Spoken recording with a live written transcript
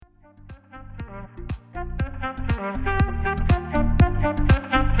Hello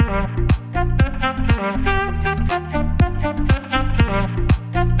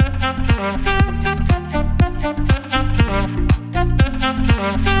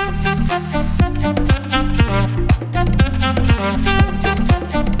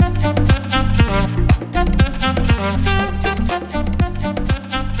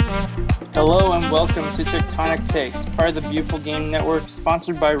and welcome to Tectonic Takes, part of the Beautiful Game Network,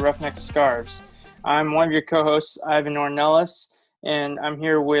 sponsored by Roughneck Scarves. I'm one of your co-hosts, Ivan Ornelas, and I'm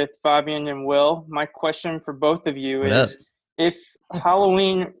here with Fabian and Will. My question for both of you is, if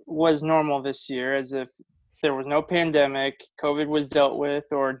Halloween was normal this year, as if there was no pandemic, COVID was dealt with,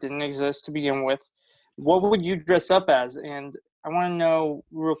 or didn't exist to begin with, what would you dress up as? And I want to know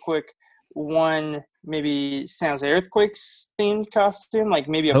real quick, one maybe San Jose Earthquakes themed costume, like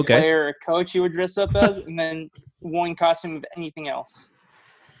maybe a player or a coach you would dress up as, and then one costume of anything else.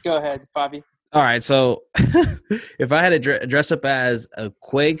 Go ahead, Fabi. All right, so if I had to dress up as a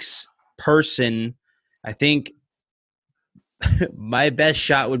Quakes person, I think my best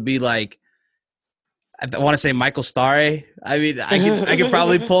shot would be like, I want to say Michael Starre. I mean, I could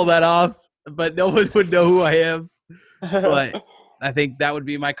probably pull that off, but no one would know who I am. But I think that would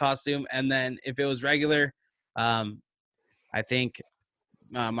be my costume. And then if it was regular, I think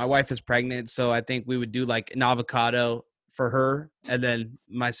my wife is pregnant, so I think we would do like an avocado for her, and then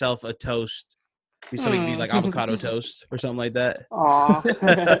myself a toast. So we could be like avocado toast or something like that. Aw. What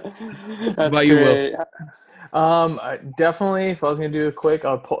That's about you, great. Definitely, if I was going to do it quick,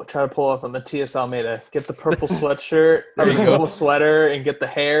 I would try to pull off on Matias Almeida. Get the purple sweatshirt, or the purple sweater, and get the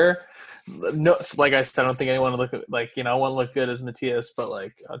hair. No, like I said, I don't think anyone would look like, I wouldn't look good as Matias, but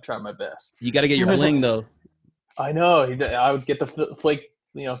like I'll try my best. You got to get your bling though. I know. I would get the fake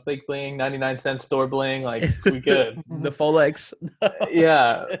bling, 99-cent store bling. Like, we good. The Folex.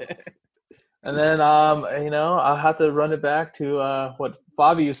 Yeah. And then, I'll have to run it back to what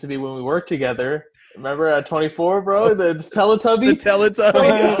Fabi used to be when we worked together. Remember at 24, bro? The Teletubby? The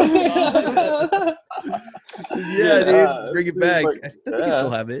Teletubby. Yeah, dude. Bring it back. I think you still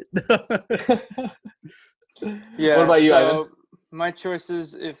have it. Yeah. What about you, Ivan? My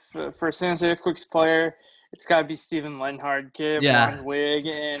choices, if for San Jose Earthquakes player, it's got to be Steven Lenhard. Get a blonde wig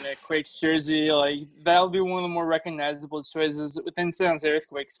and a Quakes jersey. Like, that'll be one of the more recognizable choices within San Jose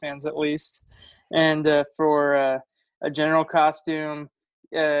Earthquakes fans, at least. And for a general costume,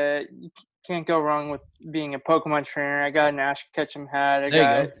 you can't go wrong with being a Pokemon trainer. I got an Ash Ketchum hat. I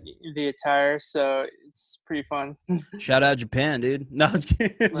got the attire, so it's pretty fun. Shout out Japan, dude. No, I'm just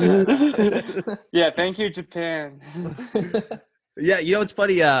kidding. Yeah, thank you, Japan. Yeah, it's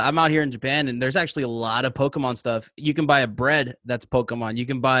funny. I'm out here in Japan, and there's actually a lot of Pokemon stuff. You can buy a bread that's Pokemon. You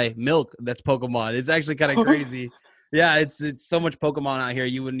can buy milk that's Pokemon. It's actually kind of crazy. Yeah, it's so much Pokemon out here,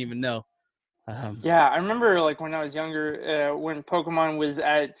 you wouldn't even know. Yeah, I remember like when I was younger, when Pokemon was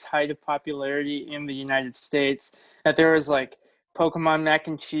at its height of popularity in the United States, that there was like Pokemon mac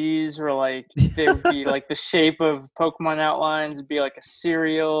and cheese, or like they would be like the shape of Pokemon outlines. It'd be like a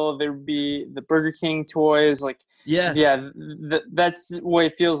cereal. There'd be the Burger King toys. Like, that's what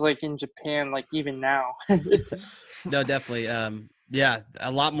it feels like in Japan. Like even now. No, definitely. Yeah,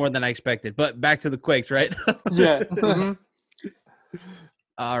 a lot more than I expected. But back to the Quakes, right? Yeah. Mm-hmm.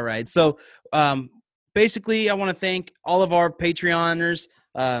 All right. So basically, I want to thank all of our Patreoners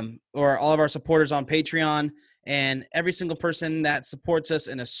or all of our supporters on Patreon, and every single person that supports us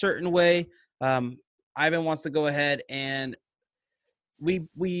in a certain way. Ivan wants to go ahead, and we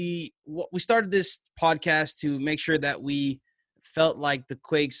started this podcast to make sure that we felt like the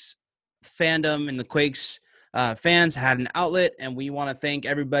Quakes fandom and the Quakes fans had an outlet, and we want to thank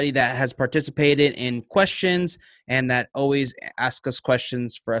everybody that has participated in questions and that always ask us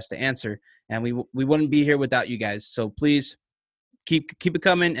questions for us to answer. And we wouldn't be here without you guys. So please keep it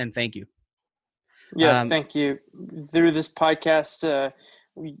coming, and thank you. Yeah, thank you. Through this podcast,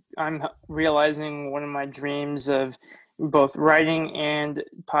 I'm realizing one of my dreams of both writing and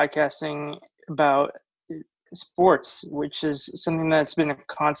podcasting about sports, which is something that's been a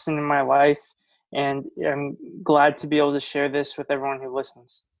constant in my life. And I'm glad to be able to share this with everyone who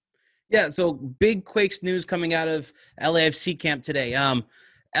listens. Yeah, so big Quakes news coming out of LAFC camp today.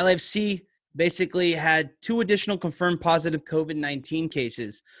 LAFC basically had 2 additional confirmed positive COVID-19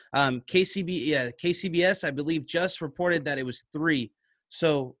 cases. KCBS, I believe, just reported that it was 3.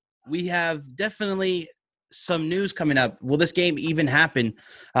 So we have definitely some news coming up. Will this game even happen?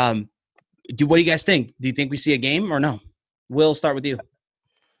 What do you guys think? Do you think we see a game or no? Will, start with you.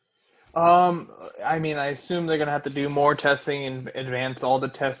 I mean, I assume they're going to have to do more testing and advance all the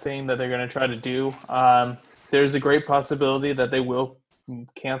testing that they're going to try to do. There's a great possibility that they will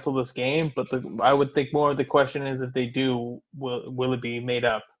cancel this game. But I would think more of the question is if they do, will it be made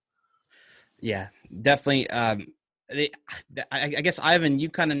up? Yeah, definitely. I guess, Ivan, you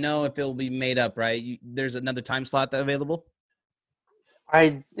kind of know if it'll be made up, right? There's another time slot available?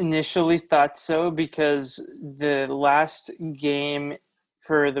 I initially thought so because the last game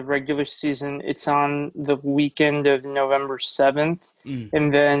for the regular season, it's on the weekend of November 7th.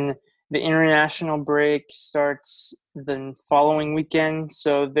 And then the international break starts the following weekend.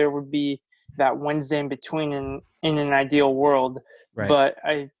 So there would be that Wednesday in between in an ideal world. Right. But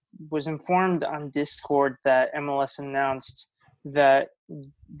I was informed on Discord that MLS announced that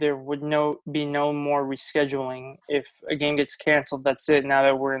there would be no more rescheduling. If a game gets canceled, that's it. Now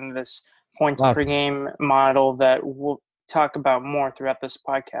that we're in this points per game model that we'll talk about more throughout this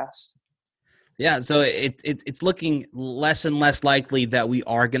podcast. Yeah, so it's looking less and less likely that we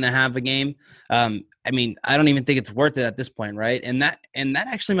are going to have a game. I mean, I don't even think it's worth it at this point, right? And that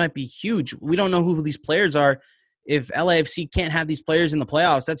actually might be huge. We don't know who these players are. If LAFC can't have these players in the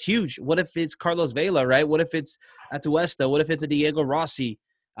playoffs, that's huge. What if it's Carlos Vela, right? What if it's Atuesta? What if it's a Diego Rossi?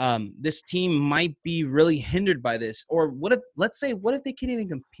 This team might be really hindered by this. Or what if they can't even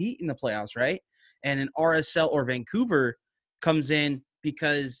compete in the playoffs, right? And an RSL or Vancouver comes in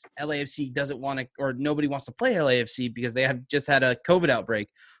because LAFC doesn't want to, or nobody wants to play LAFC because they have just had a COVID outbreak.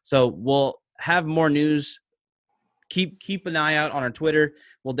 So we'll have more news. Keep an eye out on our Twitter.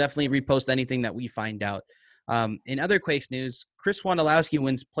 We'll definitely repost anything that we find out. In other Quakes news, Chris Wondolowski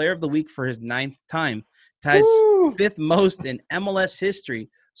wins Player of the Week for his 9th time, ties 5th most in MLS history.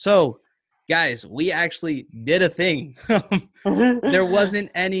 So, guys, we actually did a thing. There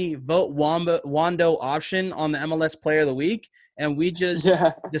wasn't any vote Wando option on the MLS Player of the Week, and we just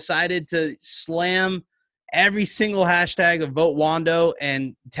decided to slam every single hashtag of vote Wando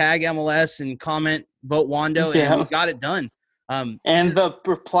and tag MLS and comment vote Wando, and we got it done. And the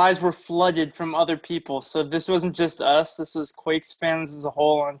replies were flooded from other people. So this wasn't just us. This was Quakes fans as a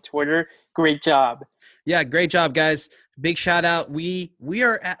whole on Twitter. Great job. Yeah, great job, guys. Big shout out. We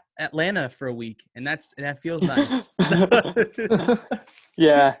are at Atlanta for a week, and that feels nice.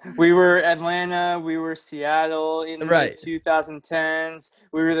 Yeah, we were Atlanta. We were Seattle in the 2010s.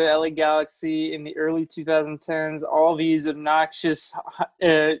 We were the LA Galaxy in the early 2010s. All these obnoxious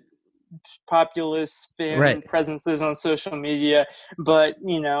populist fan presences on social media, but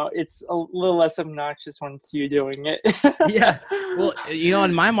it's a little less obnoxious once you're doing it. Yeah, well,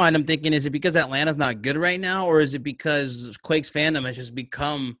 in my mind, I'm thinking, is it because Atlanta's not good right now, or is it because Quakes fandom has just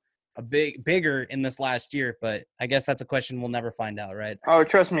become a bigger in this last year? But I guess that's a question we'll never find out, right? Oh,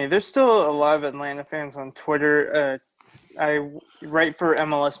 trust me, there's still a lot of Atlanta fans on Twitter. I write for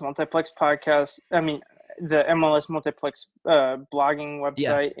MLS Multiplex podcast. I mean, the MLS Multiplex blogging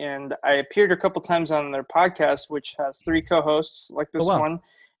website, and I appeared a couple times on their podcast, which has 3 co-hosts like this one,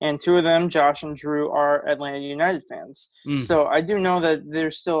 and 2 of them, Josh and Drew, are Atlanta United fans. So I do know that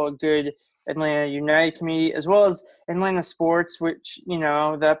there's still a good Atlanta United community, as well as Atlanta sports, which,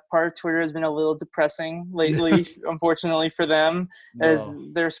 that part of Twitter has been a little depressing lately, unfortunately for them, as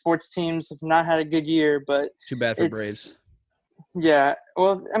their sports teams have not had a good year. But too bad for Braves. Yeah,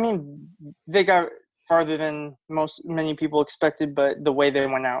 well, I mean, they got farther than many people expected, but the way they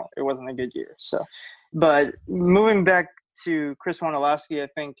went out, it wasn't a good year. So, but moving back to Chris Wondolowski, I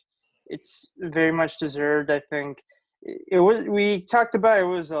think it's very much deserved. I think we talked about it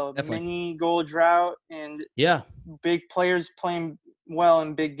was a mini goal drought and big players playing well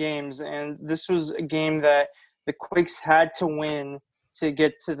in big games, and this was a game that the Quakes had to win to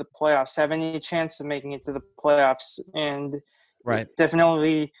get to the playoffs, have any chance of making it to the playoffs, and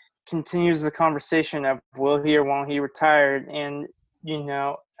definitely continues the conversation of will he or won't he retire. And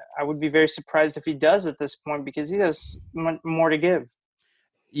I would be very surprised if he does at this point, because he has more to give.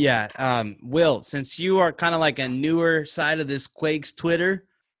 Will, since you are kind of like a newer side of this Quakes Twitter,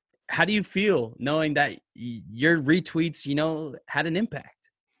 how do you feel knowing that your retweets had an impact?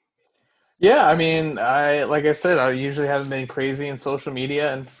 Yeah, I mean, like I said, I usually haven't been crazy in social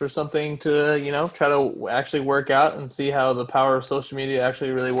media, and for something to, try to actually work out and see how the power of social media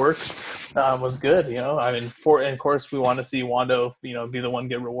actually really works was good, I mean, and of course we want to see Wando, be the one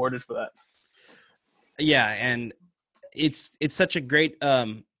get rewarded for that. Yeah, and it's such a great,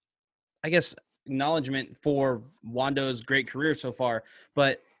 I guess, acknowledgement for Wando's great career so far.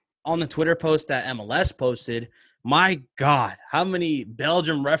 But on the Twitter post that MLS posted, my God, how many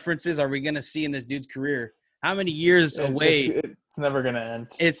Belgium references are we going to see in this dude's career? How many years away? It's never going to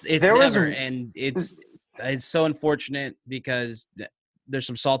end. It's never, and it's so unfortunate because there's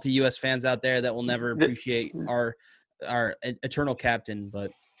some salty U.S. fans out there that will never appreciate our eternal captain.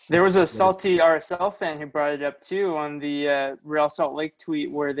 But There was a salty RSL fan who brought it up too on the Real Salt Lake tweet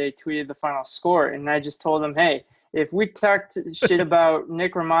where they tweeted the final score, and I just told them, hey, if we talked shit about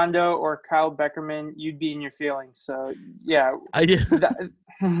Nick Rimando or Kyle Beckerman, you'd be in your feelings. So yeah,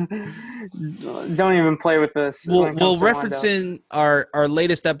 don't even play with this. Well, referencing our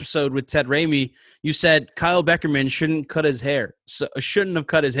latest episode with Ted Ramey, you said Kyle Beckerman shouldn't cut his hair, shouldn't have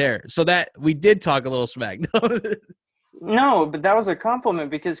cut his hair. So that we did talk a little smack. No, but that was a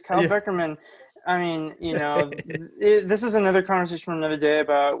compliment because Kyle Beckerman, I mean, this is another conversation for another day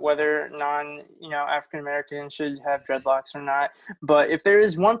about whether African Americans should have dreadlocks or not. But if there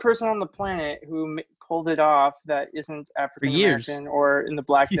is one person on the planet who pulled it off that isn't African American or in the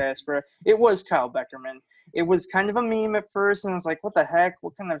black diaspora, it was Kyle Beckerman. It was kind of a meme at first, and I was like, "What the heck?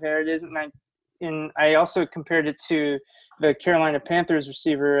 What kind of hair it is?" And I also compared it to the Carolina Panthers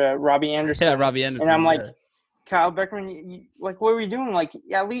receiver Robbie Anderson. Yeah, Robbie Anderson. And I'm like, Kyle Beckerman, what are we doing? Like,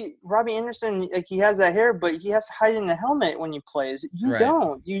 at least Robbie Anderson, like, he has that hair, but he has to hide in the helmet when he plays. You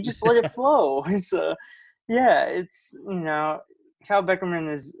don't. You just let it flow. So, yeah, it's, Kyle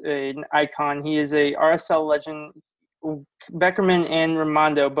Beckerman is an icon. He is a RSL legend. Beckerman and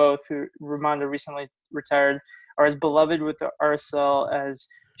Rimando, both, who Rimando recently retired, are as beloved with the RSL as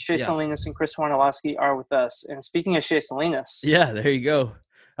Shea Salinas and Chris Wondolowski are with us. And speaking of Shea Salinas. Yeah, there you go.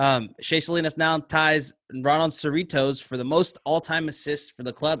 Shea Salinas now ties Ronald Cerritos for the most all-time assists for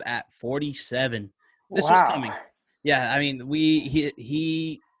the club at 47. This was coming. Yeah, I mean,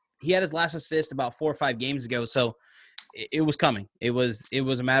 he had his last assist about 4 or 5 games ago, so it was coming. It was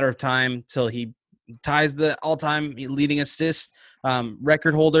a matter of time till he ties the all-time leading assist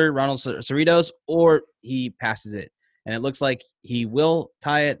record holder, Ronald Cerritos, or he passes it. And it looks like he will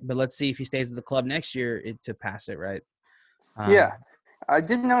tie it, but let's see if he stays at the club next year to pass it, right? Yeah. I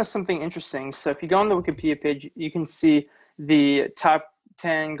did notice something interesting. So if you go on the Wikipedia page, you can see the top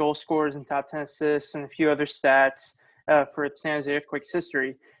 10 goal scorers and top 10 assists and a few other stats for San Jose Earthquakes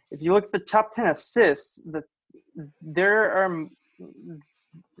history. If you look at the top 10 assists, I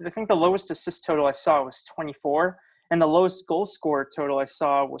think the lowest assist total I saw was 24, and the lowest goal scorer total I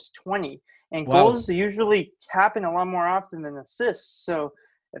saw was 20. And goals usually happen a lot more often than assists. So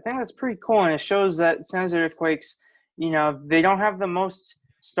I think that's pretty cool, and it shows that San Jose Earthquakes – they don't have the most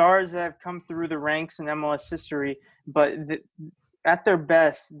stars that have come through the ranks in MLS history, but at their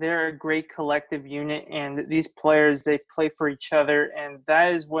best, they're a great collective unit, and these players, they play for each other, and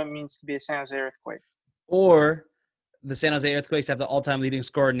that is what it means to be a San Jose Earthquake. Or the San Jose Earthquakes have the all-time leading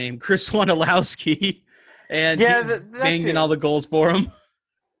scorer named Chris Wondolowski, and he banged in all the goals for him.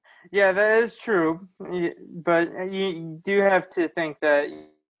 Yeah, that is true, but you do have to think that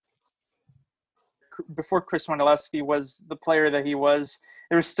before Chris Wondolowski was the player that he was,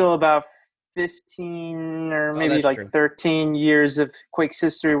 there was still about 15 or maybe 13 years of Quakes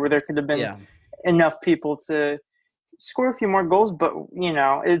history where there could have been enough people to score a few more goals. But,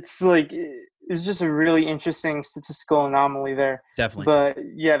 it's like it's just a really interesting statistical anomaly there. Definitely. But,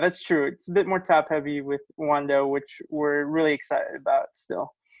 yeah, that's true. It's a bit more top-heavy with Wando, which we're really excited about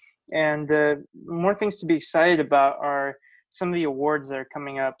still. And more things to be excited about are some of the awards that are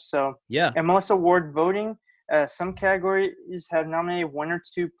coming up. So MLS award voting, some categories have nominated 1 or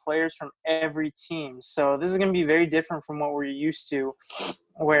 2 players from every team. So this is going to be very different from what we're used to,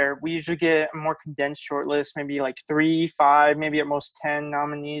 where we usually get a more condensed shortlist, maybe like 3, 5, maybe at most 10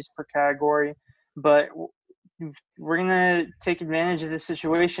 nominees per category. But we're going to take advantage of this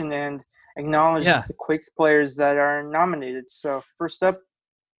situation and acknowledge the Quakes players that are nominated. So first up,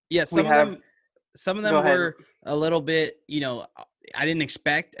 some of them were a little bit, I didn't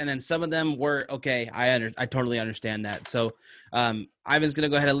expect, and then some of them were okay. I totally understand that. So Ivan's going to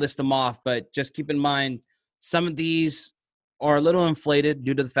go ahead and list them off, but just keep in mind some of these are a little inflated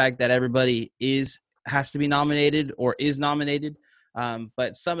due to the fact that everybody has to be nominated or is nominated.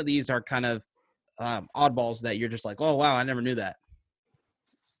 But some of these are kind of oddballs that you're just like, oh wow, I never knew that.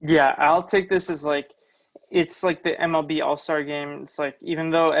 Yeah, I'll take this as it's like the MLB All-Star game. It's like, even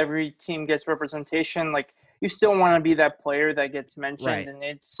though every team gets representation, like, you still want to be that player that gets mentioned, and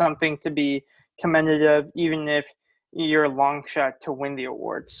it's something to be commended of, even if you're a long shot to win the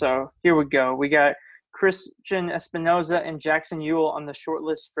award. So here we go. We got Christian Espinoza and Jackson Ewell on the short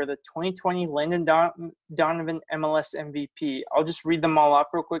list for the 2020 Landon Donovan MLS MVP. I'll just read them all off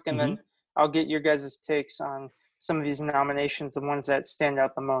real quick, and then I'll get your guys' takes on some of these nominations, the ones that stand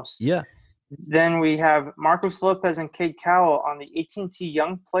out the most. Yeah. Then we have Marcos Lopez and Cade Cowell on the AT&T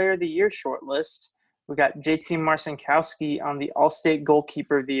Young Player of the Year shortlist. We got JT Marcinkowski on the All-State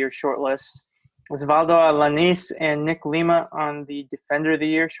Goalkeeper of the Year shortlist. Osvaldo Alanis and Nick Lima on the Defender of the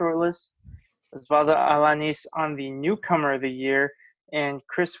Year shortlist. Osvaldo Alanis on the Newcomer of the Year. and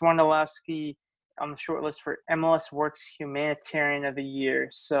Chris Wondolowski on the short list for MLS Works Humanitarian of the Year.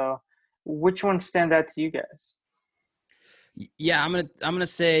 So which ones stand out to you guys? Yeah, I'm gonna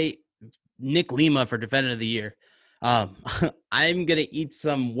say Nick Lima for Defender of the Year. I'm gonna eat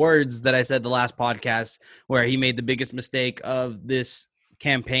some words that I said the last podcast where he made the biggest mistake of this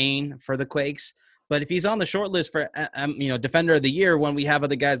campaign for the Quakes. But if he's on the short list for Defender of the Year, when we have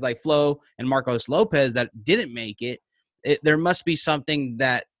other guys like Flo and Marcos Lopez that didn't make it, there must be something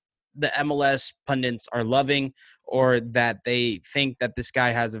that the MLS pundits are loving, or that they think that this guy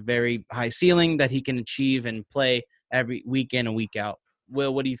has a very high ceiling that he can achieve and play every week in and week out.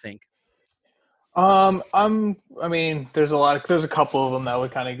 Will, what do you think? I mean, there's a couple of them that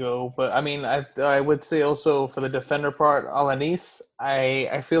would kind of go, but I mean, I would say also for the defender part, Alanis,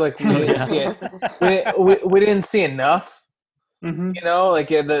 I feel like we didn't see it. We didn't see enough. Mm-hmm. You know, like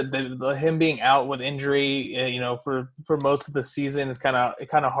the him being out with injury, for most of the season is kind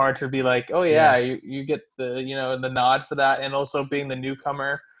of hard to be like, oh yeah, you get the nod for that, and also being the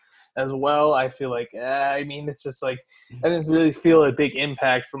newcomer as well. I feel like, it's just like I didn't really feel a big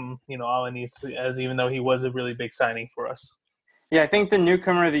impact from Alanis, as even though he was a really big signing for us. Yeah, I think the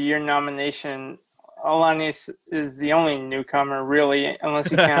Newcomer of the Year nomination, Alanis is the only newcomer really,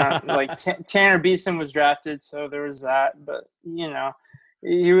 unless you count like Tanner Beeson was drafted, so there was that. But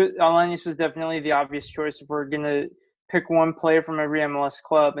Alanis was definitely the obvious choice if we're gonna pick one player from every MLS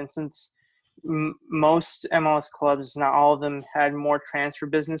club, and since most MLS clubs, not all of them, had more transfer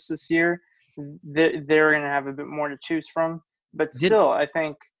business this year, they're going to have a bit more to choose from. But still, I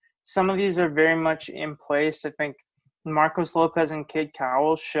think some of these are very much in place. I think Marcos Lopez and Cade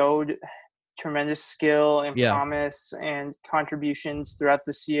Cowell showed tremendous skill and promise and contributions throughout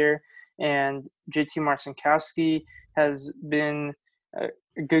this year. And JT Marcinkowski has been a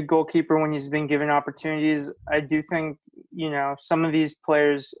good goalkeeper when he's been given opportunities. I do think, some of these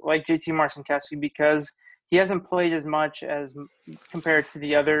players like JT Marcinkowski, because he hasn't played as much as compared to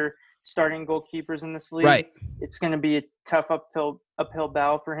the other starting goalkeepers in this league. Right. It's going to be a tough uphill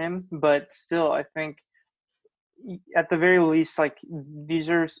battle for him. But still, I think at the very least, like, these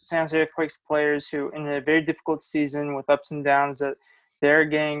are San Jose Earthquakes players who, in a very difficult season with ups and downs, that they're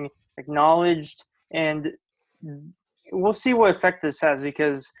getting acknowledged, and we'll see what effect this has,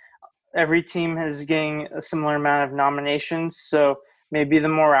 because every team is getting a similar amount of nominations. So maybe the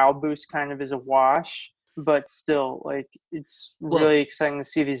morale boost kind of is a wash, but still, like, it's really exciting to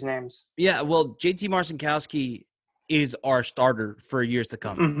see these names. Yeah, well, JT Marcinkowski is our starter for years to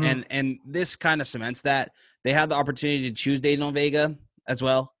come. Mm-hmm. And this kind of cements that. They had the opportunity to choose Daniel Vega as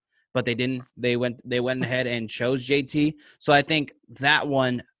well, but they didn't. They went ahead and chose JT. So I think that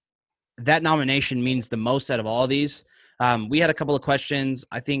nomination means the most out of all these. We had a couple of questions,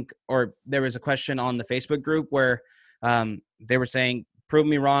 I think, or there was a question on the Facebook group where they were saying, prove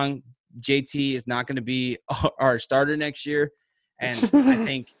me wrong, JT is not going to be our starter next year. And I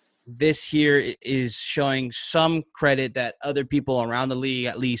think this year is showing some credit that other people around the league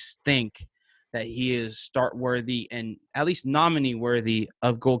at least think that he is start worthy and at least nominee worthy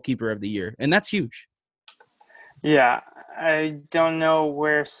of goalkeeper of the year. And that's huge. Yeah. I don't know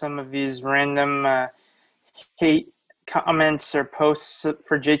where some of these random hate comments or posts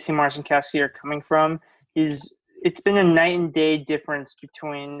for JT Marcinkowski are coming from. It's been a night and day difference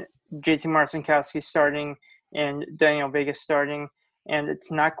between JT Marcinkowski starting and Daniel Vega starting, and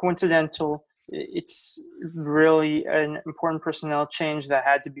it's not coincidental. It's really an important personnel change that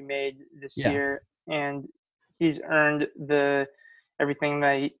had to be made this year, and he's earned everything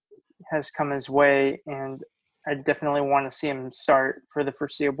that has come his way, and I definitely want to see him start for the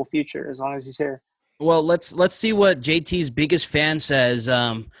foreseeable future as long as he's here. Well, let's see what JT's biggest fan says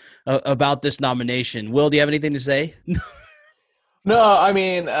about this nomination. Will, do you have anything to say? No, I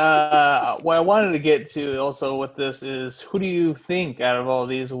mean, what I wanted to get to also with this is, who do you think out of all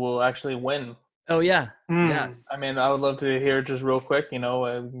these will actually win? Oh, yeah. Yeah. I mean, I would love to hear just real quick,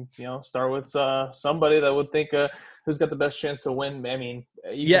 start with somebody that would think who's got the best chance to win. I mean,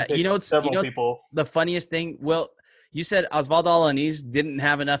 several people. The funniest thing, Will, you said Osvaldo Alanis didn't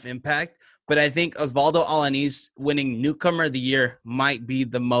have enough impact, but I think Osvaldo Alanis winning Newcomer of the Year might be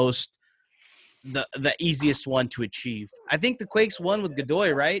the easiest one to achieve. I think the Quakes won with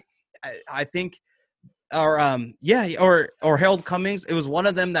Godoy, right? I think, or Harold Cummings. It was one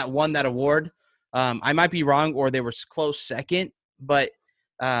of them that won that award. I might be wrong, or they were close second, but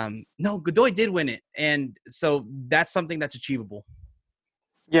no, Godoy did win it, and so that's something that's achievable.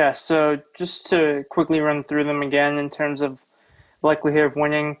 Yeah, so just to quickly run through them again in terms of likelihood of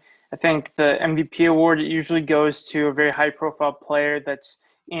winning, I think the MVP award usually goes to a very high-profile player that's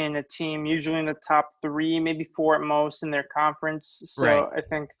in a team, usually in the top 3, maybe 4 at most in their conference. So Right. I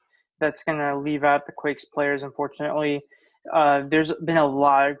think that's going to leave out the Quakes players, unfortunately. There's been a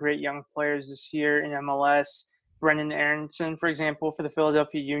lot of great young players this year in MLS. Brendan Aronson, for example, for the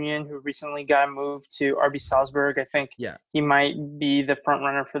Philadelphia Union, who recently got moved to RB Salzburg. I think he might be the front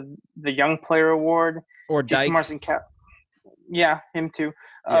runner for the Young Player Award. Or Dyke. Yeah, him too.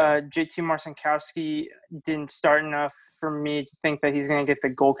 Yeah. JT Marcinkowski didn't start enough for me to think that he's going to get the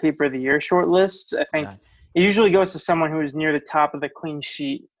Goalkeeper of the Year shortlist. I think it usually goes to someone who is near the top of the clean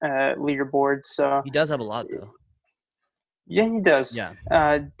sheet leaderboard. So he does have a lot, though. Yeah, he does.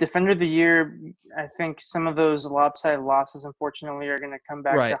 Yeah. Defender of the Year, I think some of those lopsided losses, unfortunately, are going to come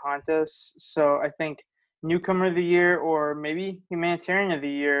back to haunt us. So I think Newcomer of the Year or maybe Humanitarian of the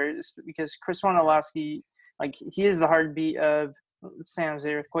Year, because Chris Wondolowski, like, he is the heartbeat of San Jose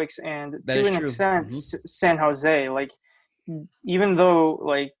Earthquakes and to an extent San Jose. Like, even though,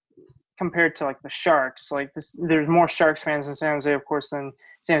 like, compared to, like, the Sharks, like, there's more Sharks fans in San Jose, of course, than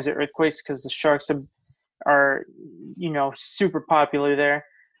San Jose Earthquakes because the Sharks are super popular there.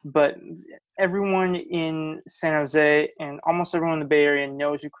 But everyone in San Jose and almost everyone in the Bay Area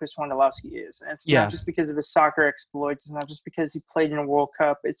knows who Chris Wondolowski is. And it's not just because of his soccer exploits. It's not just because he played in a World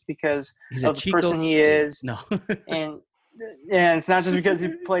Cup. It's because of the person he is. No. and it's not just because he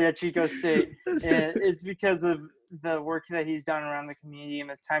played at Chico State. It's because of the work that he's done around the community and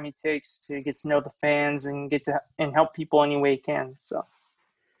the time he takes to get to know the fans and and help people any way he can. So,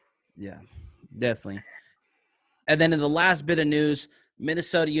 yeah, definitely. And then in the last bit of news,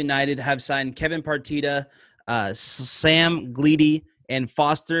 Minnesota United have signed Kevin Partida, Sam Gleedy, and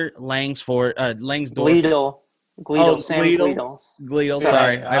Foster Langsdorf. Gleedle.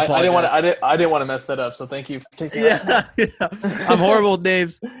 Sorry, I apologize. I didn't want to mess that up, so thank you for taking that. I'm horrible with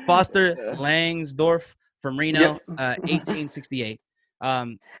names. Foster Langsdorf from Reno, 1868.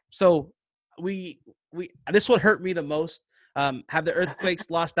 So we this would hurt me the most. Have the Earthquakes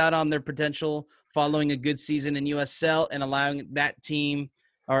lost out on their potential following a good season in USL and allowing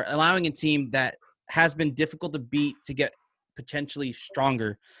a team that has been difficult to beat to get potentially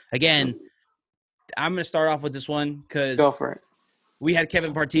stronger? Again, I'm going to start off with this one because go for it. We had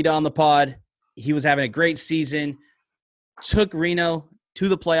Kevin Partida on the pod. He was having a great season, took Reno to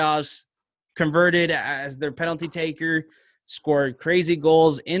the playoffs, converted as their penalty taker, scored crazy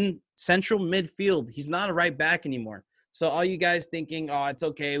goals in central midfield. He's not a right back anymore. So all you guys thinking, oh, it's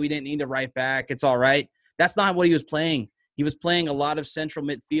okay, we didn't need a right back, it's all right. That's not what he was playing. He was playing a lot of central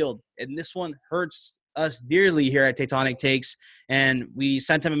midfield, and this one hurts us dearly here at Tectonic Takes, and we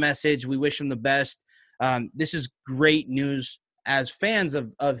sent him a message. We wish him the best. This is great news as fans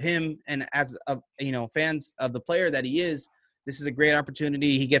of him and as fans of the player that he is. This is a great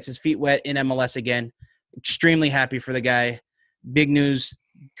opportunity. He gets his feet wet in MLS again. Extremely happy for the guy. Big news.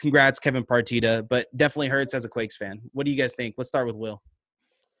 Congrats, Kevin Partida, but definitely hurts as a Quakes fan. What do you guys think? Let's start with Will.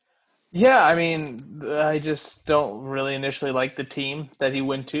 Yeah, I mean, I just don't really initially like the team that he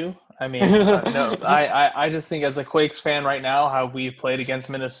went to. I mean, I just think as a Quakes fan right now, how we've played against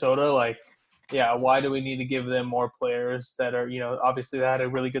Minnesota, like, yeah, why do we need to give them more players that are, obviously they had a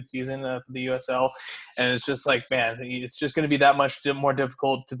really good season for the USL. And it's just like, man, it's just going to be that much more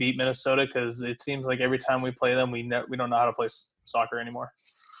difficult to beat Minnesota because it seems like every time we play them, we don't know how to play soccer anymore.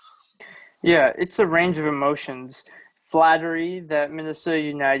 Yeah, it's a range of emotions. Flattery that Minnesota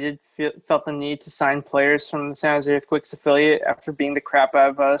United felt the need to sign players from the San Jose Earthquakes affiliate after beating the crap out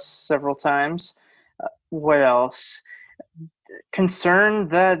of us several times. What else? Concern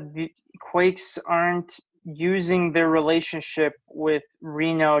that the Quakes aren't using their relationship with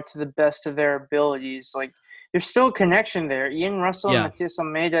Reno to the best of their abilities. Like, there's still a connection there. Ian Russell and Matias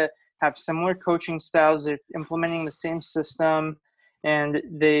Almeida have similar coaching styles. They're implementing the same system, and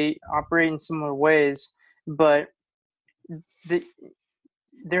they operate in similar ways. But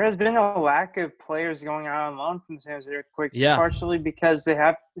there has been a lack of players going out on loan from the San Jose Earthquakes, partially because they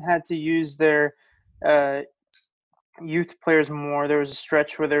have had to use their youth players more. There was a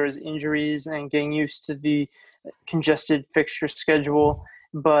stretch where there was injuries and getting used to the congested fixture schedule.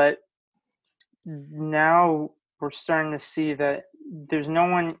 But now we're starting to see that there's no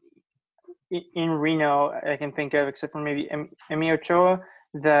one in Reno I can think of except for maybe Emi Ochoa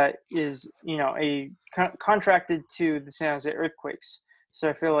that is, contracted to the San Jose Earthquakes. So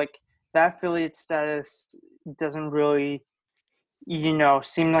I feel like that affiliate status doesn't really,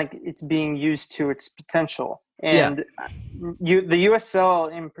 seem like it's being used to its potential. And the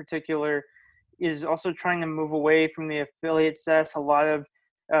USL in particular is also trying to move away from the affiliate status. A lot of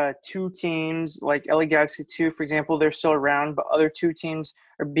two teams, like LA Galaxy 2, for example, they're still around, but other two teams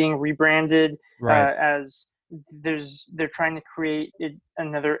are being rebranded as they're trying to create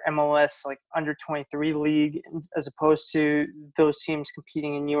another MLS like under 23 league as opposed to those teams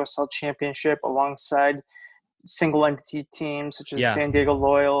competing in USL Championship alongside single entity teams such as San Diego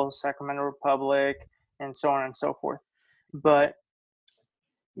Loyal, Sacramento Republic, and so on and so forth. But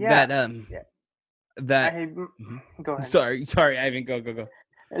yeah, go ahead. Sorry, Ivan, go.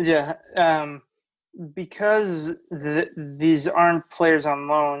 Yeah, because these aren't players on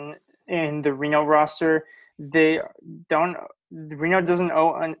loan in the Reno roster, Reno doesn't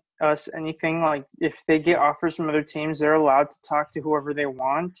owe us anything. Like if they get offers from other teams, they're allowed to talk to whoever they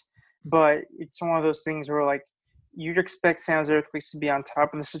want. But it's one of those things where like you'd expect San Jose Earthquakes to be on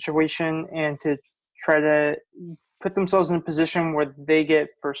top of the situation and to try to put themselves in a position where they get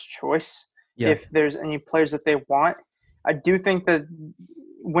first choice if there's any players that they want. I do think that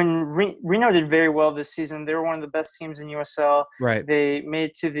when Reno did very well this season, they were one of the best teams in USL. Right. They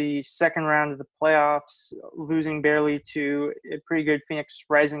made it to the second round of the playoffs, losing barely to a pretty good Phoenix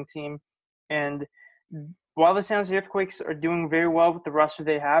Rising team. And while the San Jose Earthquakes are doing very well with the roster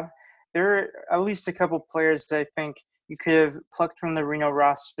they have, there are at least a couple players that I think you could have plucked from the Reno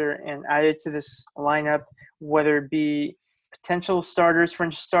roster and added to this lineup, whether it be potential starters,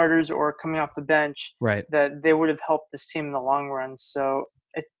 fringe starters, or coming off the bench, that they would have helped this team in the long run. So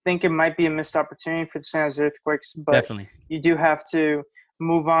I think it might be a missed opportunity for the San Jose Earthquakes, but definitely you do have to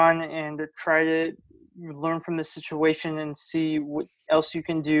move on and try to learn from the situation and see what else you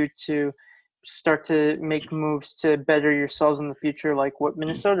can do to start to make moves to better yourselves in the future, like what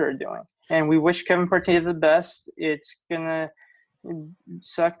Minnesota are doing. And we wish Kevin Partida the best. It's going to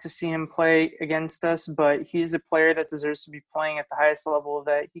suck to see him play against us, but he's a player that deserves to be playing at the highest level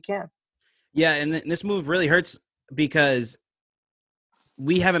that he can. Yeah, and this move really hurts because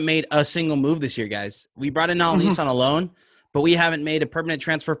we haven't made a single move this year, guys. We brought in Annalise on a loan, but we haven't made a permanent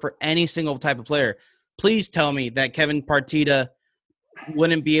transfer for any single type of player. Please tell me that Kevin Partida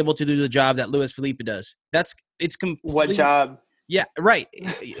wouldn't be able to do the job that Luis Felipe does. It's completely, what job? Yeah, right.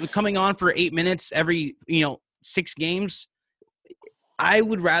 Coming on for 8 minutes every 6 games. I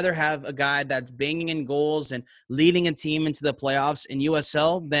would rather have a guy that's banging in goals and leading a team into the playoffs in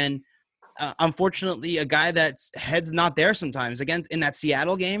USL than, unfortunately, a guy that's head's not there sometimes. Again, in that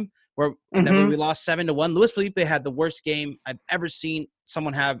Seattle game where we lost 7-1, Luis Felipe had the worst game I've ever seen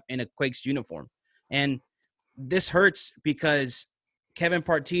someone have in a Quakes uniform. And this hurts because Kevin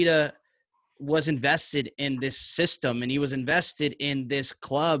Partida was invested in this system and he was invested in this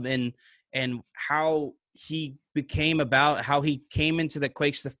club and how he how he came into the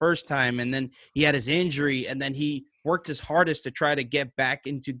Quakes the first time, and then he had his injury, and then he worked his hardest to try to get back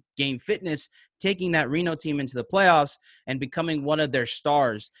into game fitness, taking that Reno team into the playoffs and becoming one of their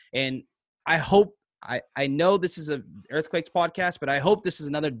stars. And I hope I know this is a Earthquakes podcast, but I hope this is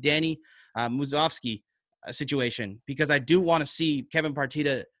another Danny Musovski situation, because I do want to see Kevin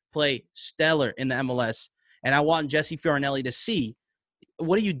Partida play stellar in the MLS, and I want Jesse Fioranelli to see,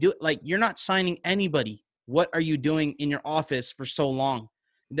 what do you do? Like, you're not signing anybody. What are you doing in your office for so long?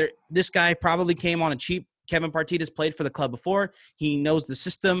 This guy probably came on a cheap. Kevin Partida's played for the club before. He knows the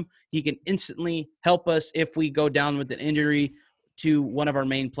system. He can instantly help us if we go down with an injury to one of our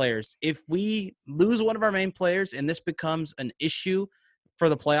main players. If we lose one of our main players and this becomes an issue for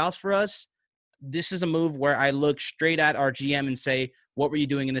the playoffs for us, this is a move where I look straight at our GM and say, what were you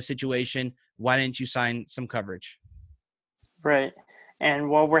doing in this situation? Why didn't you sign some coverage? Right.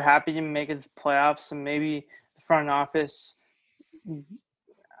 And while we're happy to make it to the playoffs and maybe the front office,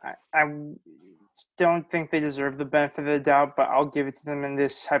 I don't think they deserve the benefit of the doubt, but I'll give it to them in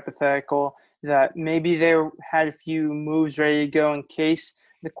this hypothetical that maybe they had a few moves ready to go in case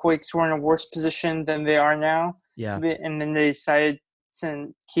the Quakes were in a worse position than they are now. Yeah. And then they decided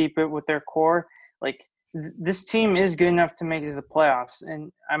to keep it with their core. Like, this team is good enough to make it to the playoffs,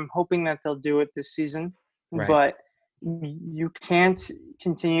 and I'm hoping that they'll do it this season. Right. But you can't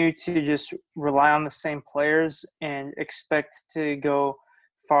continue to just rely on the same players and expect to go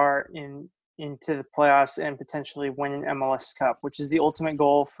far into the playoffs and potentially win an MLS Cup, which is the ultimate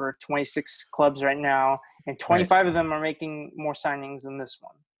goal for 26 clubs right now, and 25 of them are making more signings than this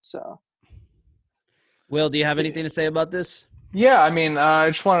one. So, Will, do you have anything to say about this? Yeah, I mean, I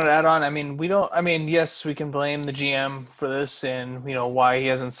just wanted to add on. I mean, yes, we can blame the GM for this and, why he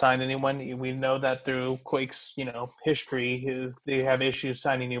hasn't signed anyone. We know that through Quakes, history, they have issues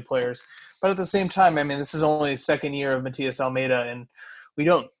signing new players. But at the same time, I mean, this is only the second year of Matias Almeyda, and we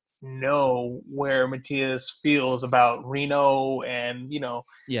don't know where Matias feels about Reno and,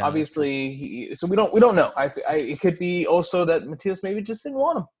 obviously, so we don't know. It could be also that Matias maybe just didn't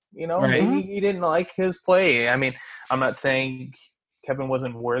want him. Right. Maybe he didn't like his play. I mean, I'm not saying Kevin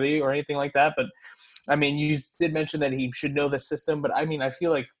wasn't worthy or anything like that, but I mean, you did mention that he should know the system, but I mean, I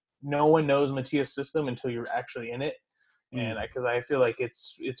feel like no one knows Matias' system until you're actually in it, and because I feel like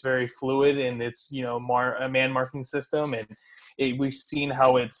it's very fluid and it's a man marking system, and we've seen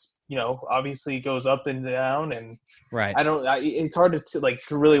how it's obviously goes up and down, and Right. it's hard to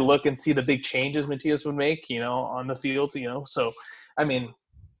really look and see the big changes Matias would make on the field, so I mean.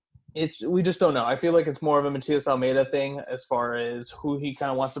 We just don't know. I feel like it's more of a Matias Almeida thing as far as who he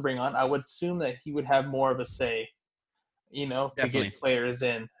kind of wants to bring on. I would assume that he would have more of a say, to Definitely. get players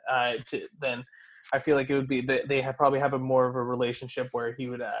in. Then I feel like it would be they probably have a more of a relationship where he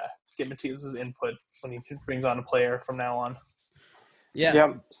would get Matias's input when he brings on a player from now on. Yeah.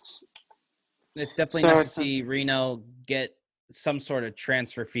 Yep. It's definitely nice to see Reno get some sort of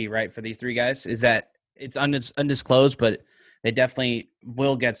transfer fee, right, for these three guys. Is that it's undisclosed, but they definitely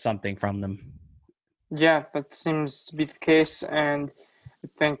will get something from them. Yeah, that seems to be the case, and I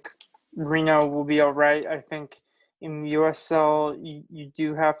think Reno will be all right. I think in USL, you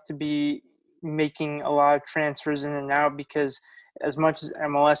do have to be making a lot of transfers in and out because as much as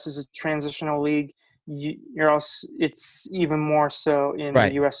MLS is a transitional league, you're also it's even more so in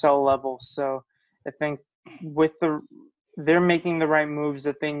Right. the USL level. So I think with they're making the right moves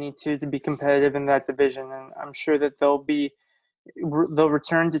that they need to be competitive in that division, and I'm sure that they'll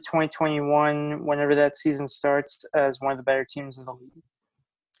return to 2021 whenever that season starts as one of the better teams in the league.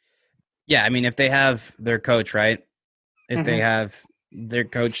 Yeah, I mean, if they have their coach, right? If they have their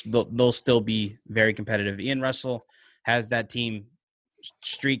coach, they'll still be very competitive. Ian Russell has that team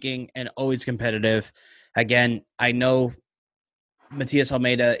streaking and always competitive. Again, I know Matias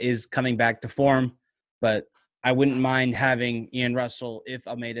Almeida is coming back to form, but I wouldn't mind having Ian Russell if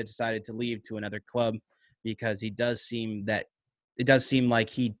Almeida decided to leave to another club because it does seem like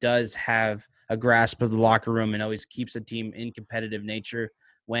he does have a grasp of the locker room and always keeps a team in competitive nature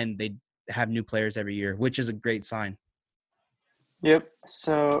when they have new players every year, which is a great sign. Yep.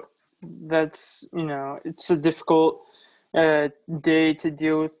 So that's, it's a difficult day to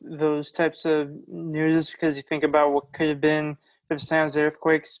deal with those types of news because you think about what could have been if San Jose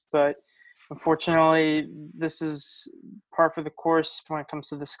Earthquakes, but unfortunately, this is par for the course when it comes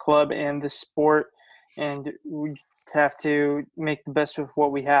to this club and this sport, and we have to make the best with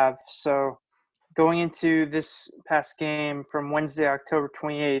what we have. So going into this past game from Wednesday, October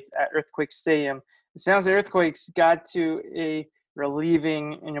 28th at Earthquake Stadium, the San Jose Earthquakes got to a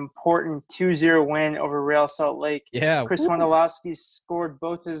relieving an important 2-0 win over Real Salt Lake. Yeah. Chris Wondolowski scored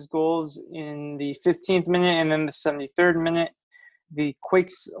both his goals in the 15th minute and then the 73rd minute. The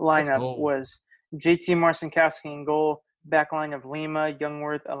Quakes lineup was JT Marcinkowski in goal, backline of Lima,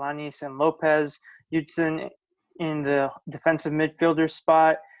 Youngworth, Alanis, and Lopez. Hudson in the defensive midfielder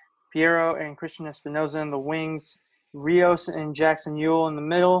spot, Fierro and Christian Espinoza in the wings, Rios and Jackson Ewell in the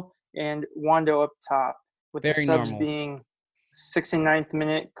middle, and Wando up top. With Very the subs normal. being 69th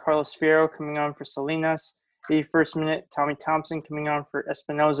minute, Carlos Fierro coming on for Salinas. 81st minute, Tommy Thompson coming on for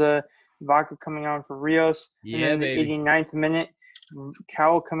Espinoza. Vaca coming on for Rios. Yeah, and then baby. The 89th minute,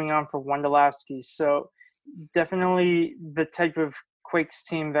 Cowell coming on for Wondolowski. So definitely the type of Quakes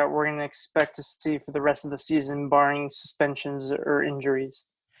team that we're going to expect to see for the rest of the season, barring suspensions or injuries.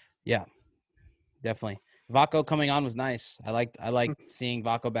 Yeah, definitely. Vaco coming on was nice. I liked seeing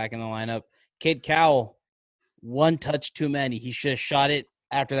Vaco back in the lineup. Cade Cowell, one touch too many. He should have shot it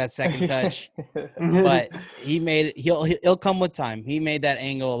after that second touch, but he made it. He'll come with time. He made that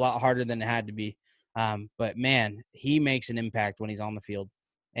angle a lot harder than it had to be. But man, he makes an impact when he's on the field,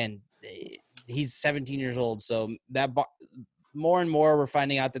 and he's 17 years old. So that more and more we're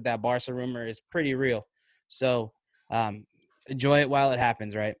finding out that Barca rumor is pretty real. So enjoy it while it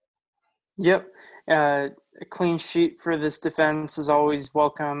happens, right? Yep. A clean sheet for this defense is always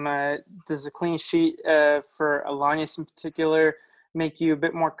welcome. Does a clean sheet for Alanis in particular make you a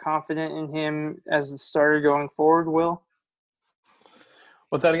bit more confident in him as the starter going forward, Will?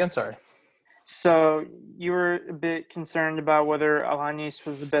 What's that again? Sorry. So you were a bit concerned about whether Alanis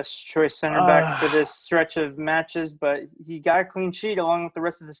was the best choice center back for this stretch of matches, but he got a clean sheet along with the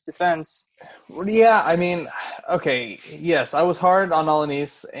rest of this defense. Yeah, I mean, okay, yes, I was hard on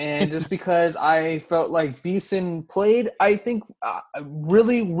Alanis, and just because I felt like Beeson played, I think,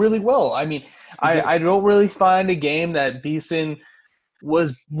 really, really well. I mean, I don't really find a game that Beeson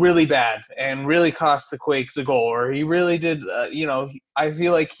was really bad and really cost the Quakes a goal, or he really did. I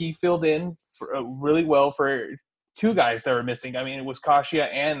feel like he filled in really well for two guys that were missing. I mean, it was Kasia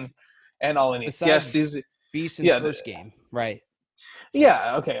and Alanis. Besides Beeson's first game, right?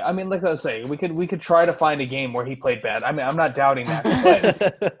 Yeah, okay. I mean, like I was saying, we could try to find a game where he played bad. I mean, I'm not doubting that,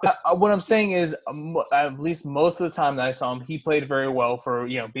 but what I'm saying is, at least most of the time that I saw him, he played very well for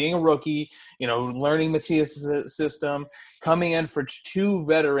being a rookie. Learning Matias' system, coming in for two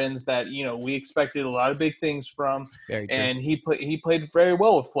veterans that we expected a lot of big things from, Very true. and he played very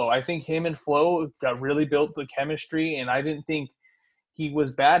well with Flo. I think him and Flo got really built the chemistry, and I didn't think he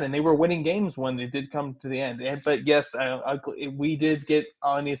was bad, and they were winning games when they did come to the end. But yes, we did get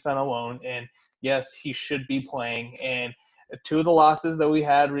Alanis on a loan, and yes, he should be playing. And two of the losses that we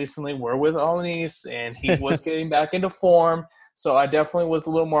had recently were with Alanis, and he was getting back into form. So I definitely was a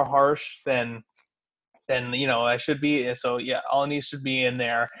little more harsh than I should be. And so yeah, Alanis should be in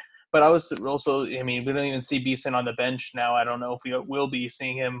there. But I was also, I mean, we don't even see Beeson on the bench now. I don't know if we will be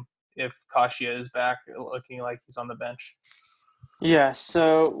seeing him if Kasia is back, looking like he's on the bench. Yeah,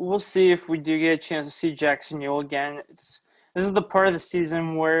 so we'll see if we do get a chance to see Jackson Yule again. This is the part of the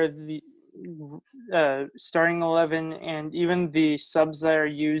season where the starting 11 and even the subs that are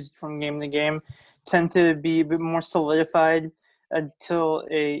used from game to game tend to be a bit more solidified until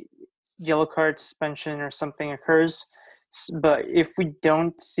a yellow card suspension or something occurs. But if we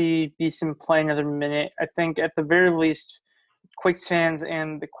don't see Beeson play another minute, I think at the very least Quakes fans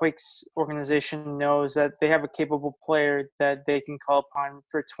and the Quakes organization knows that they have a capable player that they can call upon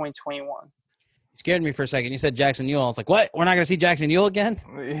for 2021. You scared me for a second. You said Jackson Yule. I was like, what? We're not going to see Jackson Yule again?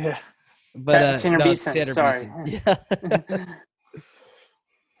 Yeah. But Tanner Beeson, sorry. Beeson. Yeah.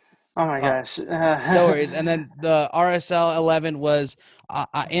 Oh, my gosh. No worries. And then the RSL 11 was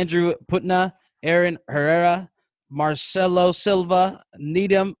Andrew Putna, Aaron Herrera, Marcelo Silva,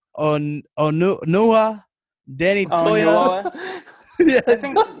 Needham Onua, Danny Toya. Yeah.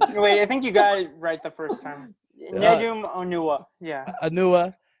 I think you got it right the first time. Nedum Onua. Yeah.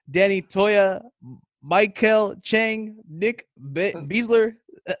 Onua, Danny Toya, Michael Chang, Nick Beasler,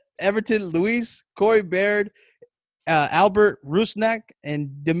 Everton Luis, Corey Baird, Albert Rusnak, and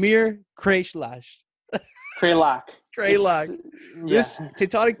Demir Krejlak. Krejlak. This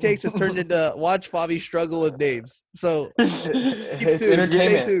Tectonic Takes has turned into watch Favi struggle with names. So it's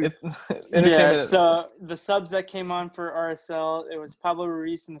entertainment. Yeah, so the subs that came on for RSL, it was Pablo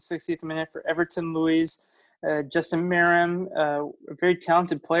Ruiz in the 60th minute for Everton Luis. Justin Merrim, a very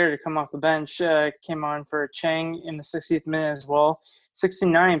talented player to come off the bench, came on for Chang in the 60th minute as well.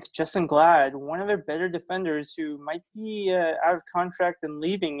 69th, Justin Glad, one of their better defenders who might be out of contract and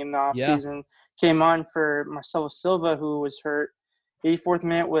leaving in the offseason, came on for Marcelo Silva, who was hurt. 84th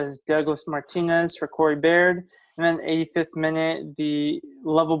minute was Douglas Martinez for Corey Baird. And then 85th minute, the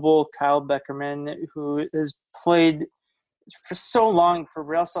lovable Kyle Beckerman, who has played for so long for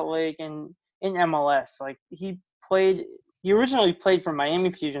Real Salt Lake and in MLS. Like he originally played for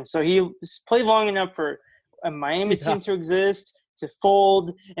Miami Fusion. So he played long enough for a Miami team to exist, to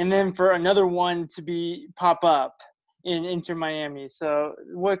fold, and then for another one to pop up in Inter Miami. So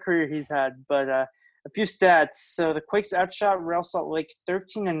what a career he's had. But a few stats. So the Quakes outshot Real Salt Lake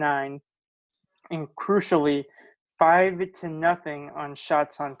 13-9, and crucially 5-0 on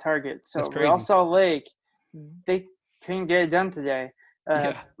shots on target. So Real Salt Lake, they couldn't get it done today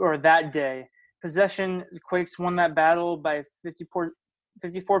or that day. Possession, the Quakes won that battle by 54%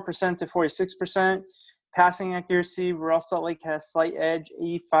 to 46%. Passing accuracy, Real Salt Lake had a slight edge,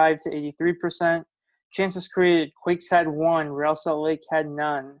 85 to 83%. Chances created, Quakes had 1, Real Salt Lake had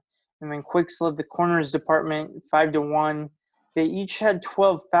none. And then Quakes led the corners department 5-1. They each had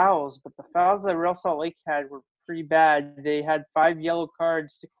 12 fouls, but the fouls that Real Salt Lake had were pretty bad. They had 5 yellow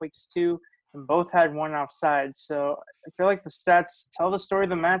cards to Quakes 2, and both had 1 offside. So I feel like the stats tell the story of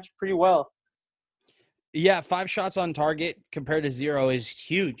the match pretty well. Yeah, 5 shots on target compared to 0 is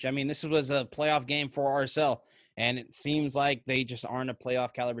huge. I mean, this was a playoff game for RSL, and it seems like they just aren't a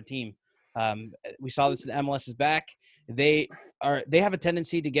playoff caliber team. We saw this in MLS is back. They have a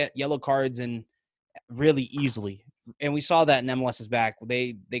tendency to get yellow cards and really easily, and we saw that in MLS is back.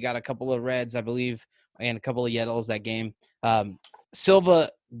 They got a couple of reds, I believe, and a couple of yellows that game. Silva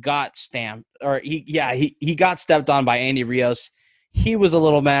got stamped, or he got stepped on by Andy Rios. He was a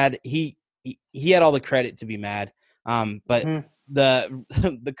little mad. He had all the credit to be mad, but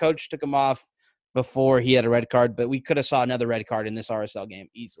the coach took him off before he had a red card. But we could have saw another red card in this RSL game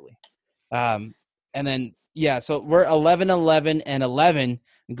easily. And then so we're 11-11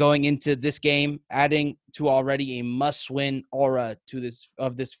 going into this game, adding to already a must-win aura to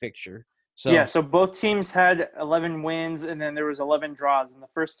this fixture. So both teams had 11 wins, and then there was 11 draws in the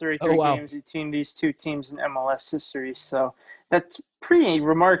first 33 games between these two teams in MLS history. So that's pretty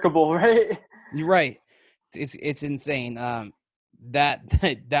remarkable, right? You're right. It's insane. That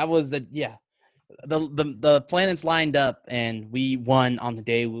was the planets lined up, and we won on the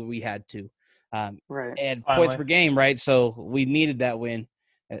day we had to. Right. And Finally. points per game, right? So we needed that win.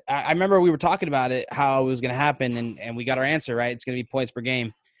 I remember we were talking about it, how it was going to happen, and we got our answer, right? It's going to be points per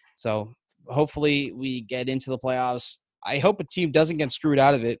game. So hopefully we get into the playoffs. I hope a team doesn't get screwed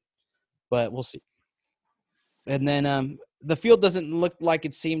out of it, but we'll see. And then the field doesn't look like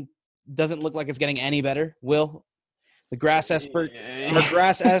it's getting any better. Will, the grass expert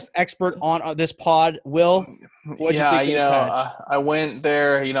on this pod, Will, what'd you think of the patch? I went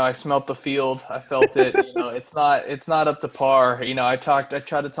there. I smelt the field. I felt it. It's not up to par. I tried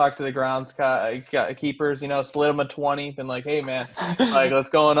to talk to the grounds keepers. Slid them a 20. Been like, hey man, like what's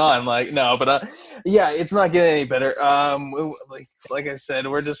going on? Like no, but it's not getting any better. Like I said,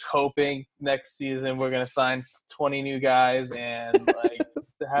 we're just hoping next season we're gonna sign 20 new guys and like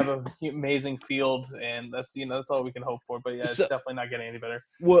have an amazing field, and that's all we can hope for. But it's definitely not getting any better.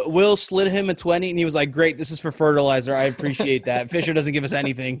 Will slid him a 20, and he was like, "Great, this is for fertilizer. I appreciate that." Fisher doesn't give us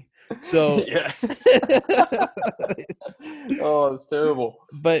anything, so yeah. Oh, it's terrible.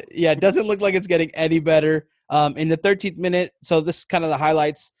 But yeah, it doesn't look like it's getting any better. In the 13th minute, so this is kind of the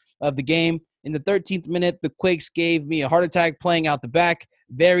highlights of the game. In the 13th minute, the Quakes gave me a heart attack playing out the back.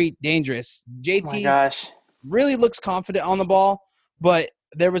 Very dangerous. JT really looks confident on the ball, but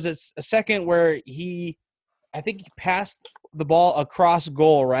there was a second where I think he passed the ball across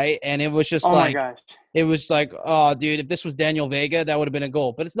goal, right? And it was just it was like, oh, dude, if this was Daniel Vega, that would have been a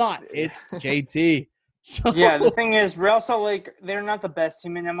goal. But it's not. It's JT. So yeah, the thing is, we're also they're not the best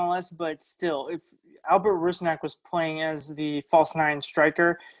team in MLS, but still, if Albert Rusnak was playing as the false nine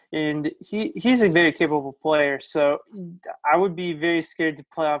striker, and he's a very capable player, so I would be very scared to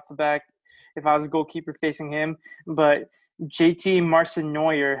play off the back if I was a goalkeeper facing him. But JT Marcin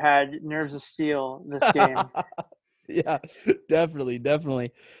Neuer had nerves of steel this game. Yeah, definitely.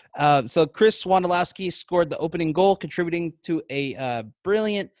 So Chris Wondolowski scored the opening goal, contributing to a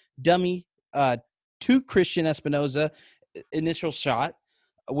brilliant dummy to Christian Espinoza initial shot,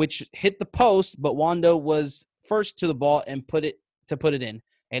 which hit the post, but Wando was first to the ball and put it in.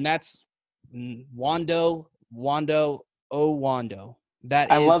 And that's Wando, oh Wando.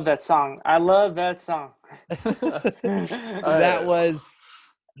 I love that song.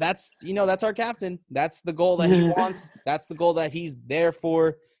 That's our captain. That's the goal that he wants. That's the goal that he's there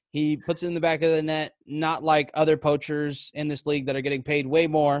for. He puts it in the back of the net, not like other poachers in this league that are getting paid way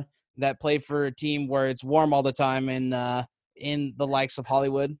more that play for a team where it's warm all the time and in the likes of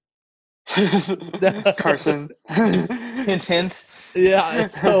Hollywood. Carson. Hint. Yeah.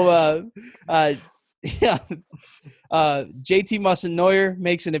 So JT Marcin Neuer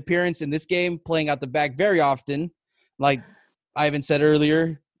makes an appearance in this game, playing out the back very often. Like Ivan said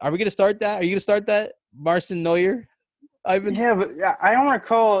earlier, are we going to start that? Are you going to start that, Marcin Neuer? Ivan? Yeah, but I don't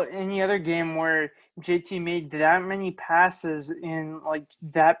recall any other game where JT made that many passes in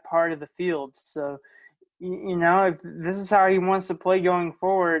that part of the field. So, if this is how he wants to play going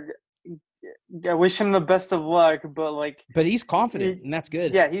forward, I wish him the best of luck. But he's confident, and that's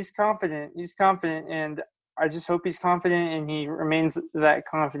good. Yeah, he's confident, and I just hope he's confident and he remains that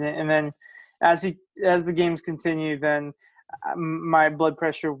confident. And then as the games continue, then my blood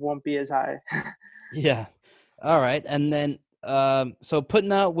pressure won't be as high. Yeah. All right. And then so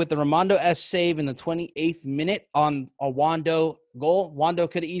putting out with the Ramondo S save in the 28th minute on a Wando goal. Wando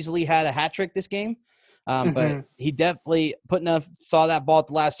could have easily had a hat trick this game. But he definitely saw that ball at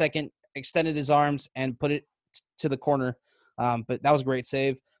the last second, extended his arms and put it to the corner. But that was a great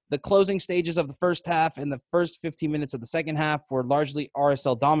save. The closing stages of the first half and the first 15 minutes of the second half were largely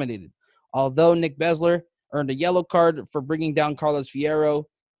RSL dominated. Although Nick Besler earned a yellow card for bringing down Carlos Fierro,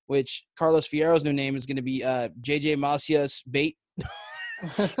 which Carlos Fierro's new name is going to be JJ Macias Bait.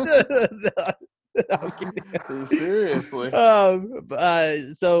 Seriously.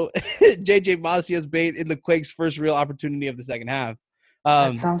 So JJ Macias Bait in the Quakes' first real opportunity of the second half.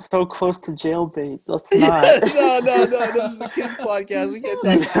 That sounds so close to jailbait. Let's not. No. This is a kids podcast. We can't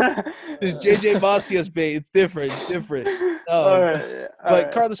talk about this. JJ Macias Bait. It's different. All right.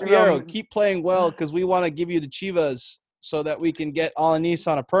 Carlos Fierro, keep playing well because we want to give you the Chivas so that we can get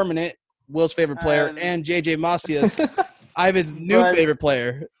Alanis on a permanent, Will's favorite player, and JJ Macias, Ivan's new favorite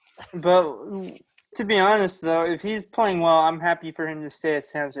player. But to be honest, though, if he's playing well, I'm happy for him to stay at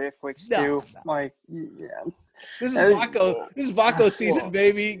San Jose Quakes too. No. This is Vaco. This is Vaco season,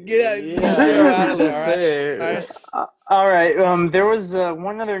 baby. Get out of there. All right. There was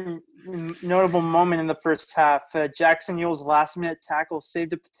one other notable moment in the first half. Jackson Yule's last-minute tackle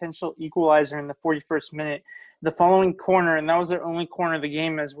saved a potential equalizer in the 41st minute. The following corner, and that was their only corner of the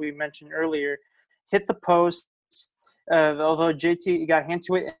game, as we mentioned earlier, hit the post, although JT got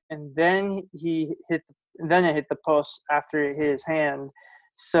into it, and then it hit the post after it hit his hand.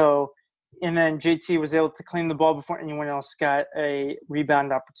 So, and then JT was able to claim the ball before anyone else got a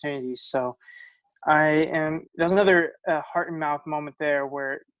rebound opportunity. So, there's another heart and mouth moment there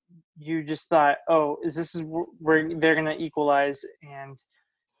where you just thought, oh, this is where they're going to equalize, and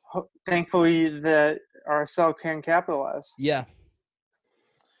thankfully the RSL can capitalize. Yeah.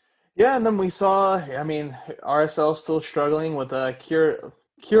 Yeah, and then we saw, RSL still struggling with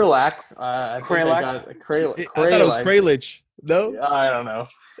Kirilak. I think they got I thought it was Kralich. No? I don't know.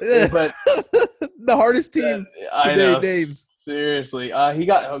 But the hardest team I know. Name. Seriously. He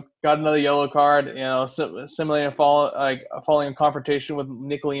got another yellow card, similarly falling in confrontation with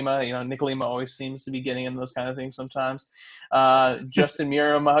Nick Lima. Nick Lima always seems to be getting in those kind of things sometimes. Justin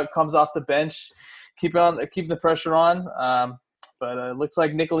Miram comes off the bench, keep the pressure on. But it looks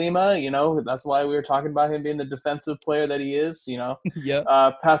like Nick Lima, that's why we were talking about him being the defensive player that he is,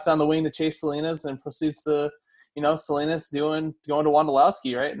 Yeah. Pass down the wing to Chase Salinas and proceeds to, Salinas going to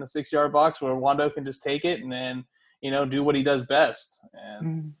Wondolowski, right, in the 6-yard box where Wando can just take it and then, do what he does best.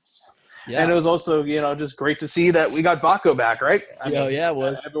 And it was also, just great to see that we got Vako back, right? It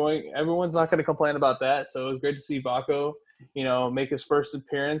was. Everyone's not going to complain about that. So it was great to see Vako, make his first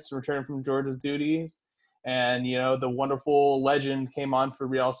appearance, return from Georgia's duties. And, the wonderful legend came on for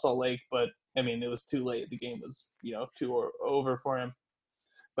Real Salt Lake, but, it was too late. The game was, over for him.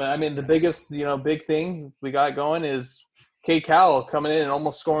 But, the biggest, big thing we got going is Cade Cowell coming in and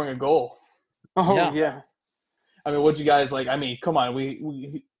almost scoring a goal. Oh, yeah. What'd you guys like? Come on.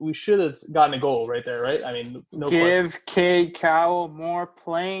 We should have gotten a goal right there, right? No Give Cade Cowell more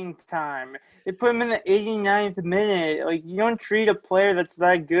playing time. They put him in the 89th minute. Like, you don't treat a player that's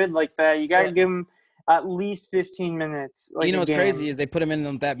that good like that. You got to give him at least 15 minutes. What's crazy is they put him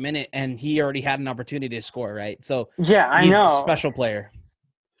in that minute, and he already had an opportunity to score, right? So yeah, I he's know. a special player.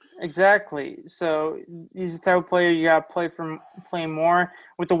 Exactly. So he's the type of player you got to play more.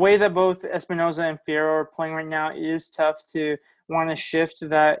 With the way that both Espinoza and Fierro are playing right now, it is tough to want to shift to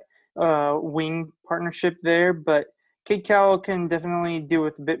that wing partnership there. But Cade Cowell can definitely do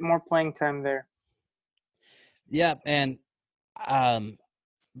with a bit more playing time there. Yeah, and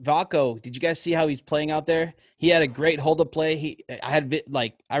Vako, did you guys see how he's playing out there? He had a great hold-up play.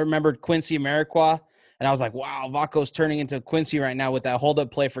 I remembered Quincy Amarikwa, and I was like, wow, Vaco's turning into Quincy right now with that hold-up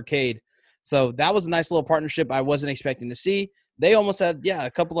play for Cade. So that was a nice little partnership I wasn't expecting to see. They almost had,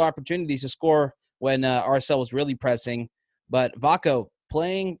 a couple of opportunities to score when RSL was really pressing. But Vako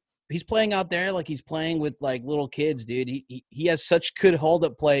he's playing out there like he's playing with, like, little kids, dude. He has such good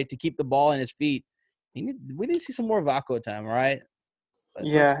hold-up play to keep the ball in his feet. We need to see some more Vako time, all right?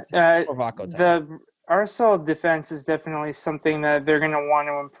 The RSL defense is definitely something that they're going to want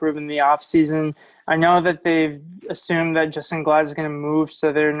to improve in the offseason. I know that they've assumed that Justin Glad is going to move,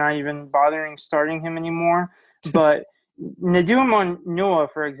 so they're not even bothering starting him anymore. But Nadum Noah,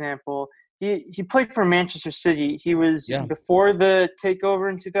 for example, he played for Manchester City. He was before the takeover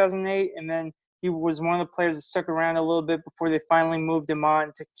in 2008, and then he was one of the players that stuck around a little bit before they finally moved him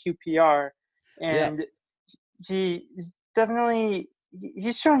on to QPR. And he's definitely –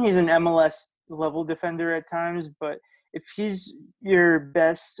 he's shown he's an MLS level defender at times, but if he's your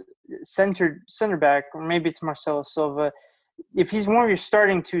best center back, or maybe it's Marcelo Silva, if he's one of your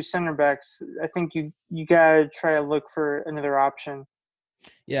starting two center backs, I think you gotta try to look for another option.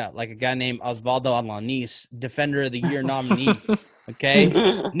 Yeah, like a guy named Osvaldo Alanis, Defender of the Year nominee. Okay,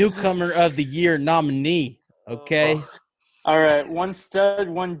 Newcomer of the Year nominee. Okay. All right, one stud,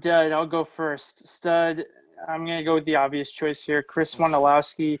 one dud. I'll go first. Stud. I'm going to go with the obvious choice here, Chris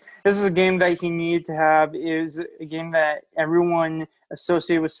Wondolowski. This is a game that he needed to have. It was a game that everyone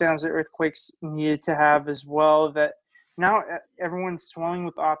associated with San Jose Earthquakes needed to have as well, that now everyone's swelling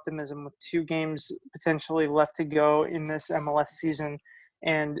with optimism with 2 games potentially left to go in this MLS season.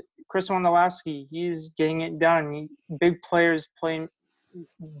 And Chris Wondolowski, he's getting it done. Big players playing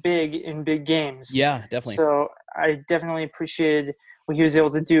big in big games. Yeah, definitely. So I definitely appreciated what he was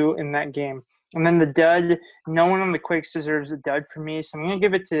able to do in that game. And then the dud, no one on the Quakes deserves a dud for me. So I'm going to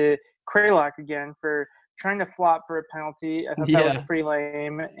give it to Kralak again for trying to flop for a penalty. I thought that was pretty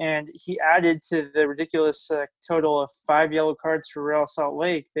lame. And he added to the ridiculous total of 5 yellow cards for Real Salt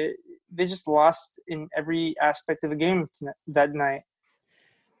Lake. They just lost in every aspect of the game that night.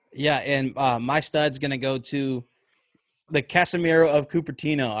 Yeah, and my stud's going to go to the Casemiro of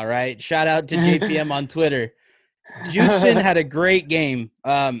Cupertino, all right? Shout out to JPM on Twitter. Houston had a great game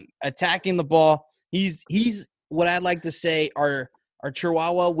attacking the ball. He's what I'd like to say our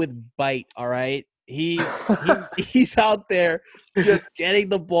Chihuahua with bite, all right? He's out there just getting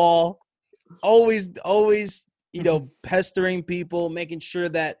the ball, always pestering people, making sure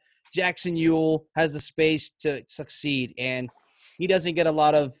that Jackson Ewell has the space to succeed. And he doesn't get a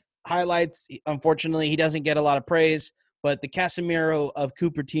lot of highlights. Unfortunately, he doesn't get a lot of praise. But the Casemiro of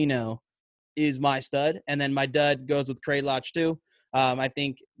Cupertino is my stud. And then my dud goes with Kraloch too. I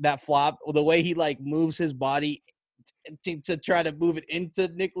think that flop, the way he moves his body to try to move it into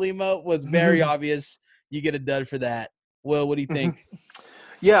Nick Lima was very obvious. You get a dud for that. Will, what do you think?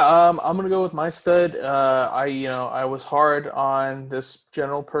 Yeah, I'm gonna go with my stud. I was hard on this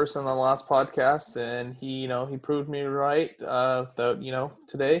general person on the last podcast, and he proved me right.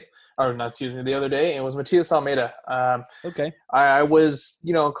 Today, or not, excuse me, the other day. It was Matias Almeida. Okay. I was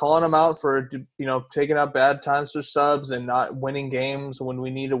calling him out for taking up bad times for subs and not winning games when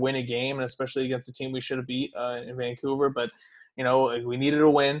we need to win a game, and especially against a team we should have beat in Vancouver, but. We needed a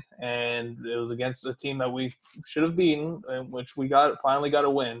win, and it was against a team that we should have beaten, which we finally got a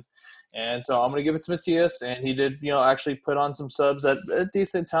win. And so I'm going to give it to Matias, and he did, actually put on some subs at a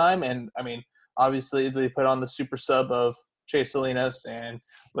decent time. And, obviously they put on the super sub of Chase Salinas, and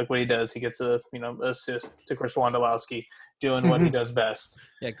look what he does. He gets a assist to Chris Wondolowski doing what he does best.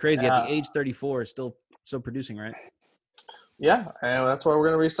 Yeah, crazy. At the age 34, still producing, right? Yeah, and that's why we're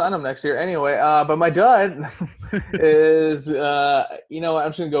going to re-sign him next year anyway. But my dud is, I'm just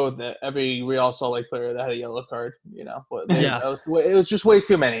going to go with every Real Salt Lake player that had a yellow card. But it was just way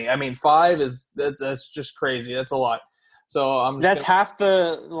too many. 5 that's just crazy. That's a lot. So that's half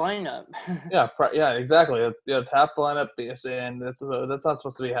the lineup. yeah, exactly. Yeah, it's half the lineup, and that's not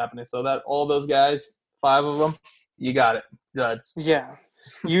supposed to be happening. So that all those guys, 5 of them, you got it. Duds. Yeah.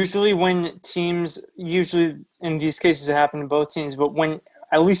 Usually in these cases it happened to both teams, but when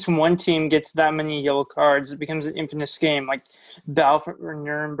at least one team gets that many yellow cards, it becomes an infamous game, like Balfour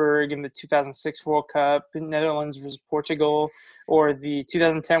Nuremberg in the 2006 World Cup, Netherlands versus Portugal, or the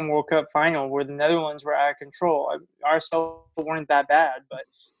 2010 World Cup final where the Netherlands were out of control. Ourselves weren't that bad, but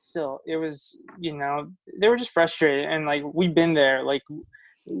still, it was, they were just frustrated, and we've been there.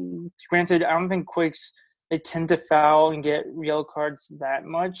 Granted, I don't think Quakes – they tend to foul and get yellow cards that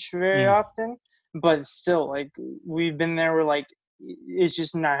much very often. But still, we've been there where, it's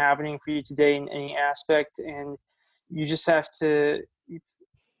just not happening for you today in any aspect. And you just have to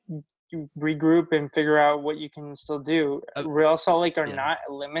regroup and figure out what you can still do. Real Salt Lake are not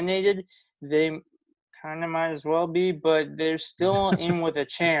eliminated. They kind of might as well be, but they're still in with a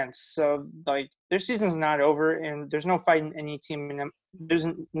chance. So, their season's not over, and there's no fight in any team there's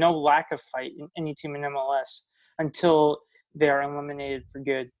no lack of fight in any team in MLS until they are eliminated for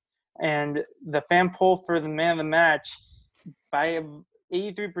good. And the fan poll for the man of the match, by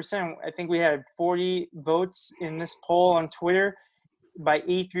 83%, I think we had 40 votes in this poll on Twitter. By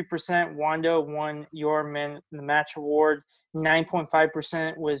 83%, Wando won your man of the match award.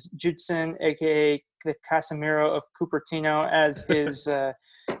 9.5% was Judson, a.k.a. the Casemiro of Cupertino, as his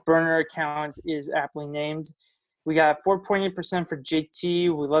burner account is aptly named. We got 4.8% for JT. We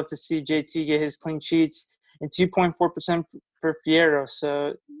love to see JT get his clean sheets. And 2.4% for Fierro.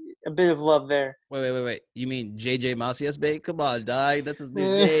 So a bit of love there. Wait. You mean JJ Macias, babe? Come on, dog. That's his new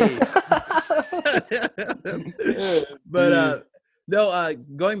name. But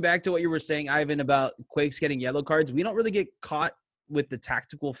going back to what you were saying, Ivan, about Quakes getting yellow cards, we don't really get caught with the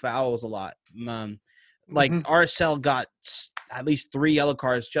tactical fouls a lot. RSL got at least 3 yellow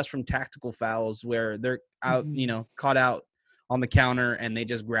cards just from tactical fouls where they're out, caught out on the counter and they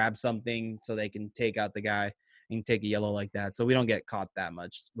just grab something so they can take out the guy and take a yellow like that. So we don't get caught that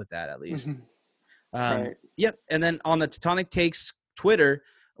much with that, at least. Right. Yep. And then on the Tectonic Takes Twitter,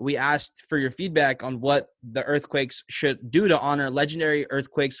 we asked for your feedback on what the Earthquakes should do to honor legendary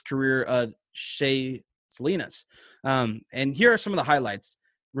Earthquakes career of Shea Salinas. And here are some of the highlights.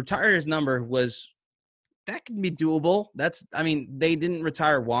 Retire his number that can be doable. They didn't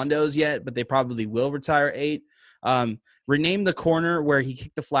retire Wando's yet, but they probably will retire 8. Rename the corner where he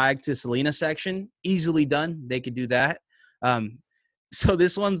kicked the flag to Salinas section. Easily done. They could do that. So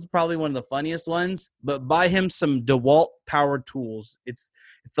this one's probably one of the funniest ones, but buy him some DeWalt power tools. It's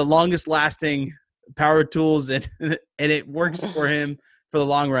the longest lasting power tools and it works for him for the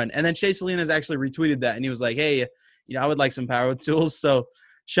long run. And then Shea Salinas actually retweeted that and he was like, hey, I would like some power tools. So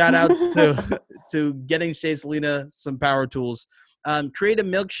shout outs to getting Shea Salinas some power tools. Create a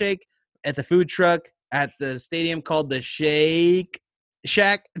milkshake at the food truck at the stadium called the Shake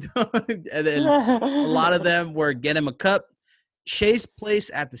Shack. And then a lot of them were get him a cup. Shea's Place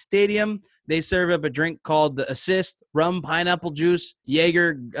at the stadium, they serve up a drink called the Assist, rum, pineapple juice,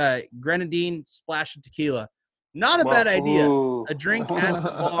 Jaeger, grenadine, splash of tequila. Not a bad idea. A drink at the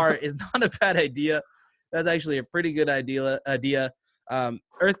bar is not a bad idea. That's actually a pretty good idea.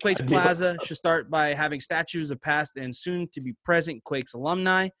 Earthquakes Ideal. Plaza should start by having statues of past and soon to be present Quakes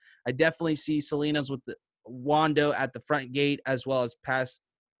alumni. I definitely see Salinas with the Wando at the front gate as well as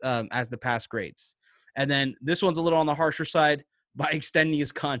the past greats. And then this one's a little on the harsher side by extending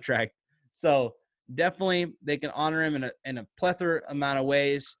his contract. So definitely they can honor him in a plethora amount of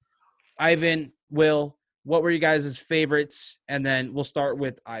ways. Ivan, Will, what were you guys' favorites? And then we'll start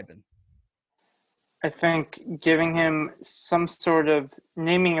with Ivan. I think giving him some sort of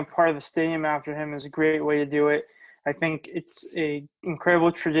naming a part of the stadium after him is a great way to do it. I think it's a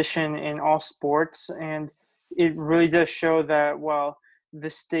incredible tradition in all sports, and it really does show that while the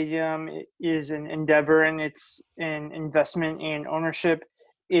stadium is an endeavor and it's an investment in ownership,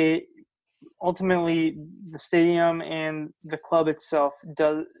 it ultimately the stadium and the club itself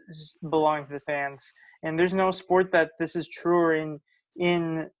does belong to the fans. And there's no sport that this is truer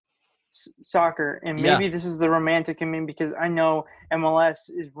in soccer, and maybe this is the romantic in me because I know MLS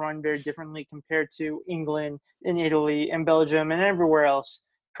is run very differently compared to England and Italy and Belgium and everywhere else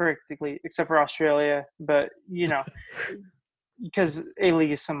practically except for Australia, but because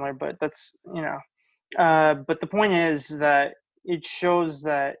A-League is similar, but that's but the point is that it shows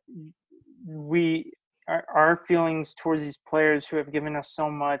that our feelings towards these players who have given us so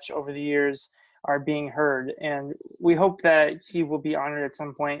much over the years are being heard, and we hope that he will be honored at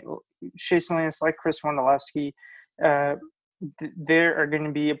some point. Shea Salinas, like Chris Wondolowski, they are going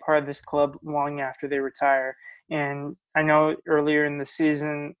to be a part of this club long after they retire. And I know earlier in the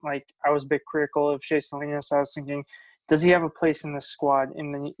season, like I was a bit critical of Shea Salinas. I was thinking, does he have a place in the squad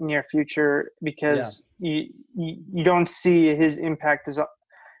in the near future? Because you don't see his impact as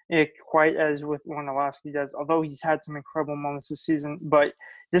quite as with Wondolowski does, although he's had some incredible moments this season. But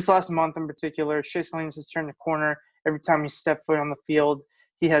this last month in particular, Shea Salinas has turned the corner. Every time he stepped foot on the field,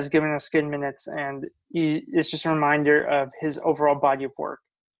 he has given us good minutes, and it's just a reminder of his overall body of work.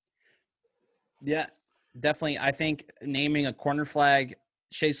 Yeah, definitely. I think naming a corner flag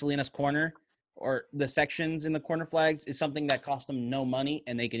Shea Salinas corner or the sections in the corner flags is something that costs them no money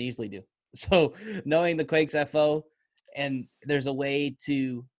and they can easily do. So knowing the Quakes FO and there's a way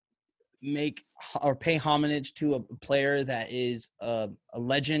to make or pay homage to a player that is a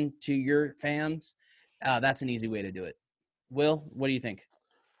legend to your fans, that's an easy way to do it. Will, what do you think?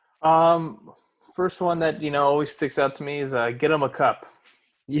 First one that always sticks out to me is get him a cup.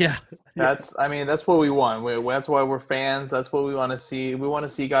 Yeah, that's what we want. That's why we're fans. That's what we want to see. We want to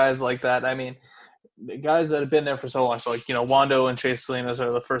see guys like that. I mean, guys that have been there for so long, so like Wando and Shea Salinas are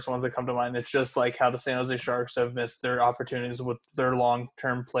the first ones that come to mind. It's just like how the San Jose Sharks have missed their opportunities with their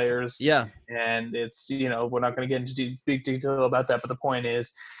long-term players. Yeah, and it's we're not going to get into big detail about that, but the point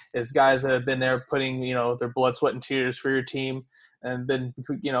is guys that have been there putting their blood, sweat, and tears for your team, and been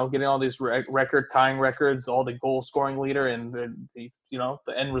getting all these tying records, all the goal scoring leader, and the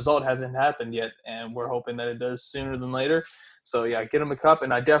end result hasn't happened yet, and we're hoping that it does sooner than later. So yeah, get them a cup,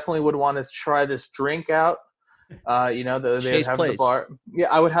 and I definitely would want to try this drink out. They have the bar. Yeah,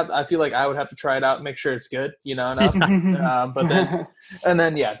 I feel like I would have to try it out, and make sure it's good, enough. But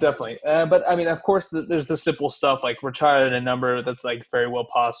then yeah, definitely. But I mean, of course, there's the simple stuff like retiring a number that's like very well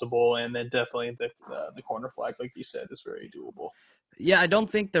possible, and then definitely the corner flag, like you said, is very doable. Yeah, I don't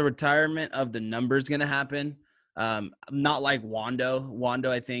think the retirement of the number is going to happen. Not like Wando. Wando,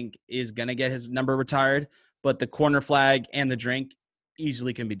 I think, is going to get his number retired, but the corner flag and the drink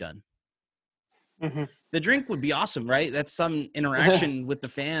easily can be done. Mm-hmm. The drink would be awesome, right? That's some interaction with the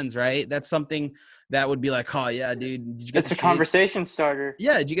fans, right? That's something that would be like, oh, yeah, dude. Did you get it's a conversation starter.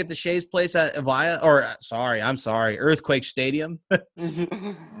 Yeah, did you get the Shea's place at Avaya? Or, Earthquake Stadium? But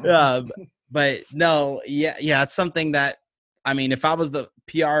no, yeah, it's something that, I mean, if I was the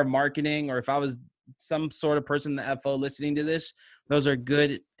PR marketing or if I was some sort of person in the FO listening to this, those are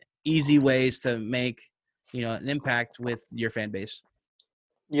good, easy ways to make, an impact with your fan base.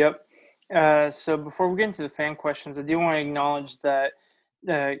 Yep. So before we get into the fan questions, I do want to acknowledge that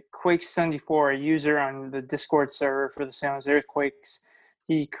Quakes74, a user on the Discord server for the San Jose Earthquakes,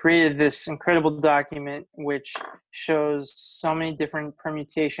 he created this incredible document which shows so many different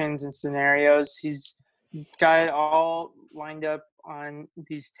permutations and scenarios. He's got it all lined up on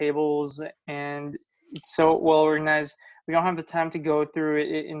these tables, and it's so well organized. We don't have the time to go through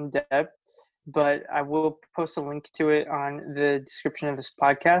it in depth, but I will post a link to it on the description of this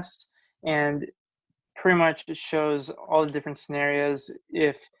podcast. And pretty much it shows all the different scenarios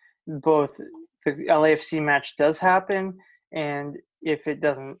if both the LAFC match does happen and if it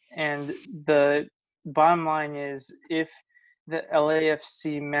doesn't. And the bottom line is if the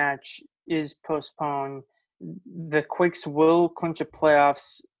LAFC match is postponed, the Quakes will clinch a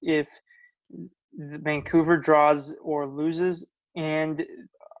playoffs if Vancouver draws or loses and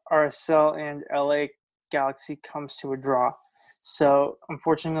RSL and LA Galaxy comes to a draw. So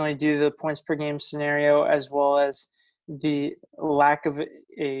unfortunately, due to the points per game scenario, as well as the lack of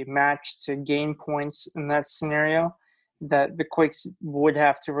a match to gain points in that scenario, that the Quakes would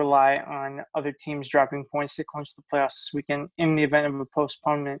have to rely on other teams dropping points to clinch the playoffs this weekend in the event of a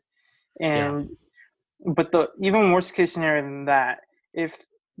postponement. But the even worst case scenario than that, if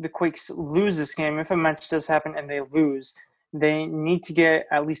the Quakes lose this game, if a match does happen and they lose, they need to get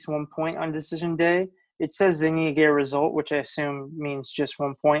at least 1 point on decision day. It says they need to get a result, which I assume means just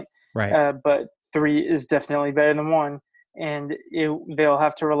 1 point. Right. But 3 is definitely better than 1, and they'll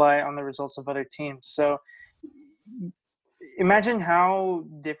have to rely on the results of other teams. So imagine how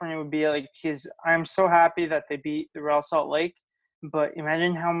different it would be. Like, because I'm so happy that they beat the Real Salt Lake, but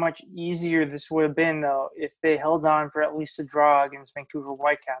imagine how much easier this would have been, though, if they held on for at least a draw against Vancouver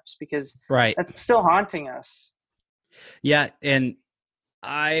Whitecaps, because that's still haunting us. Yeah, and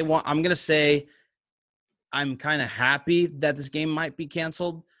I'm going to say I'm kind of happy that this game might be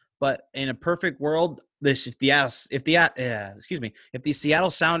canceled, but in a perfect world, if the Seattle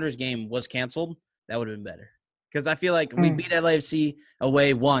Sounders game was canceled, that would have been better. Because I feel like we beat LAFC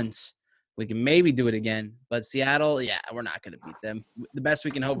away once. We can maybe do it again. But Seattle, we're not going to beat them. The best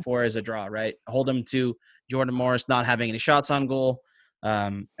we can hope for is a draw, right? Hold them to Jordan Morris not having any shots on goal.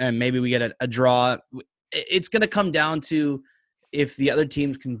 And maybe we get a draw. It's going to come down to if the other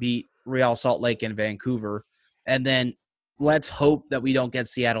teams can beat Real Salt Lake and Vancouver. And then let's hope that we don't get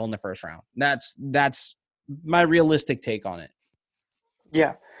Seattle in the first round. That's my realistic take on it.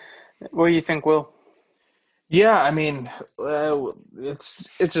 Yeah. What do you think, Will? Yeah, I mean, it's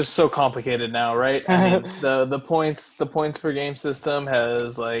just so complicated now, right? I mean, the points per game system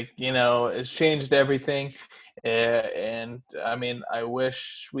has it's changed everything, and I mean, I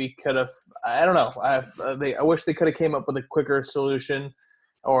wish we could have. I don't know. I wish they could have came up with a quicker solution,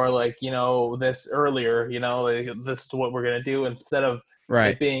 or this earlier. This is what we're gonna do instead of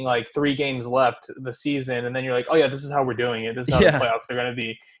it being 3 games left the season, and then you're like, oh yeah, this is how we're doing it. This is how the playoffs are gonna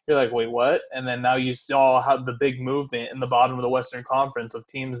be. You're like, wait, what? And then now you saw how the big movement in the bottom of the Western Conference of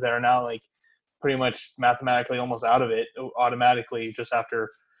teams that are now pretty much mathematically almost out of it automatically just after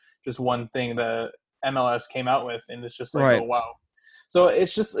just one thing the MLS came out with, and it's just oh wow. So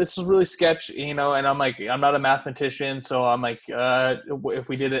it's just really sketch, and I'm not a mathematician, so I'm if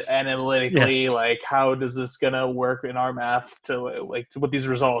we did it analytically, how does this gonna work in our math to with these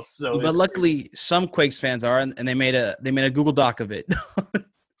results? So, but luckily some Quakes fans are, and they made a Google Doc of it.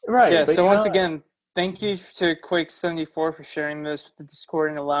 Right. Yeah. So once again, thank you to Quake74 for sharing this with the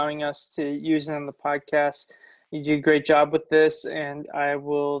Discord and allowing us to use it on the podcast. You do a great job with this, and I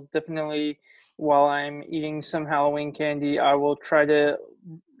will definitely, while I'm eating some Halloween candy, I will try to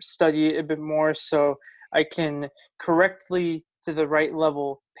study it a bit more so I can correctly, to the right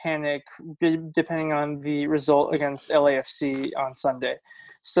level, panic depending on the result against LAFC on Sunday.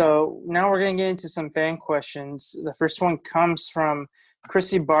 So now we're going to get into some fan questions. The first one comes from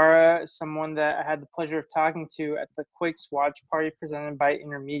Chris Ibarra, someone that I had the pleasure of talking to at the Quakes watch party presented by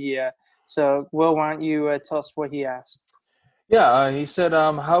Intermedia. So, Will, why don't you tell us what he asked? Yeah, he said,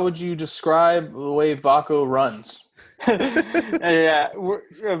 how would you describe the way Vako runs? Yeah,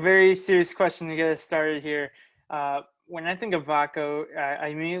 a very serious question to get us started here. When I think of Vako, I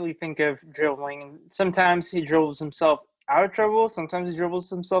immediately think of dribbling. Sometimes he dribbles himself out of trouble. Sometimes he dribbles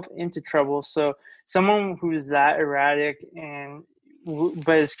himself into trouble. So someone who's that erratic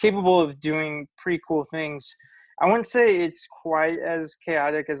but is capable of doing pretty cool things. I wouldn't say it's quite as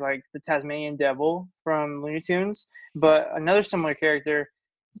chaotic as the Tasmanian Devil from Looney Tunes, but another similar character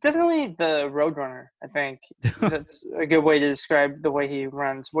is definitely the Roadrunner, I think. That's a good way to describe the way he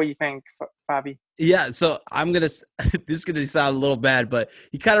runs. What do you think, Fabi? Yeah, so this is going to sound a little bad, but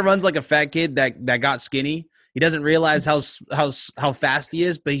he kind of runs like a fat kid that got skinny. He doesn't realize how fast he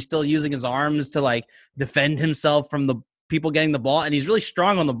is, but he's still using his arms to defend himself from the people getting the ball, and he's really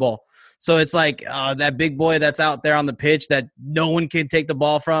strong on the ball. So it's that big boy that's out there on the pitch that no one can take the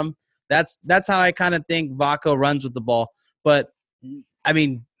ball from. That's how I kind of think Vako runs with the ball. But I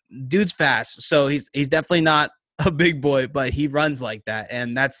mean, dude's fast, so he's definitely not a big boy, but he runs like that,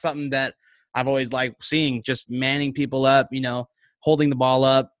 and that's something that I've always liked seeing, just manning people up, holding the ball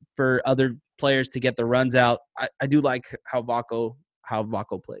up for other players to get the runs out. I do like how Vako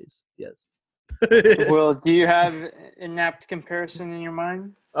plays. Yes. Well, do you have an apt comparison in your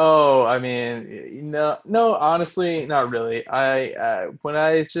mind? Oh, I mean, no, honestly, not really. When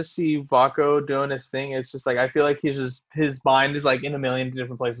I just see Vako doing his thing, it's just I feel like his mind is in a million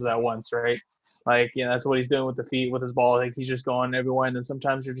different places at once, right? That's what he's doing with the feet, with his ball. He's just going everywhere, and then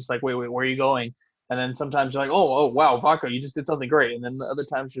sometimes you're just wait, where are you going? And then sometimes you're like, oh, wow, Vaco, you just did something great. And then the other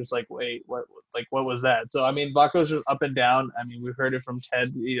times you're just like, wait, what was that? So, I mean, Vaco's just up and down. I mean, we heard it from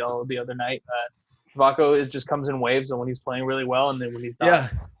Ted, the other night. Vaco just comes in waves, and when he's playing really well, and then when he's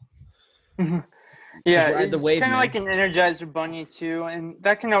not. Yeah. Yeah, ride the it's wave, kind of man. like an Energizer Bunny too, and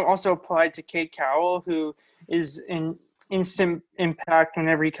that can also apply to Kate Cowell, who is an instant impact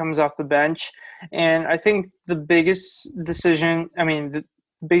whenever he comes off the bench. And I think the biggest the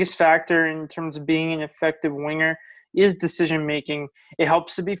biggest factor in terms of being an effective winger is decision making. It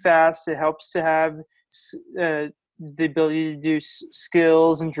helps to be fast. It helps to have the ability to do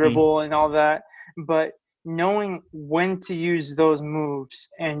skills and dribble and all that, but knowing when to use those moves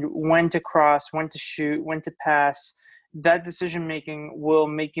and when to cross, when to shoot, when to pass, that decision making will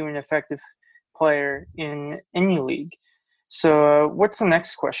make you an effective player in any league. So, what's the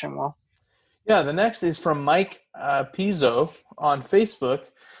next question, Will? Yeah, the next is from Mike Pizzo on Facebook.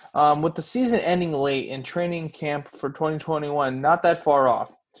 With the season ending late and training camp for 2021 not that far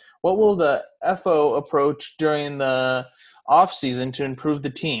off, what will the FO approach during the offseason to improve the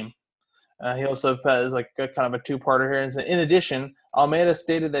team? He also has like a kind of a two-parter here. And in addition, Almeida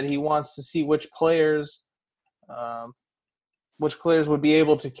stated that he wants to see which players would be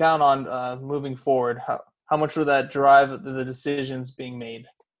able to count on moving forward. How much will that drive the decisions being made?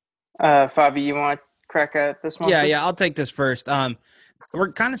 Fabi, you want to crack at this one? Yeah, I'll take this first.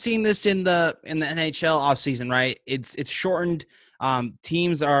 We're kind of seeing this in the NHL offseason, right? It's shortened.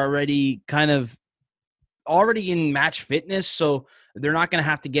 Teams are already in match fitness, so they're not going to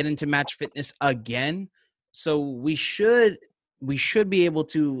have to get into match fitness again. So we should be able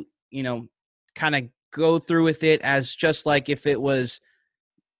to, kind of go through with it as just like if it was,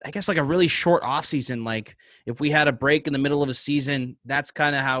 I guess, like a really short off season. Like if we had a break in the middle of a season, that's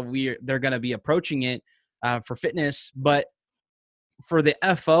kind of how they're going to be approaching it for fitness. But for the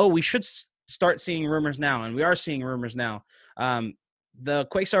FO, we should start seeing rumors now, and we are seeing rumors now. The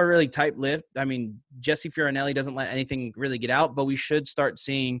Quakes are really tight-lipped. I mean, Jesse Fioranelli doesn't let anything really get out, but we should start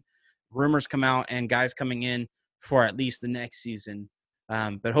seeing rumors come out and guys coming in for at least the next season.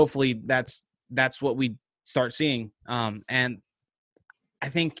 But hopefully that's what we start seeing. And I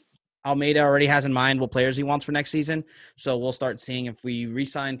think Almeida already has in mind what players he wants for next season. So we'll start seeing if we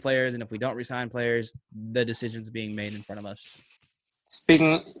re-sign players, and if we don't re-sign players, the decisions being made in front of us.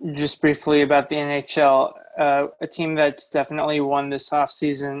 Speaking just briefly about the NHL, a team that's definitely won this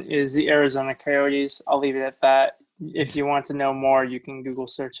offseason is the Arizona Coyotes. I'll leave it at that. If you want to know more, you can Google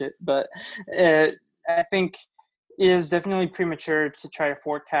search it. But I think it is definitely premature to try to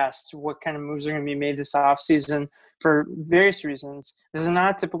forecast what kind of moves are going to be made this offseason for various reasons. This is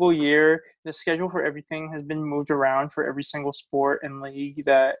not a typical year. The schedule for everything has been moved around for every single sport and league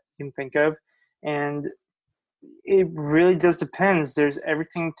that you can think of. And it really does depend. There's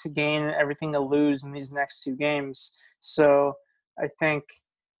everything to gain and everything to lose in these next two games. So I think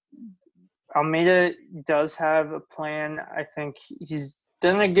Almeida does have a plan. I think he's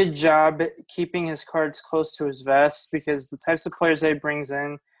done a good job keeping his cards close to his vest, because the types of players that he brings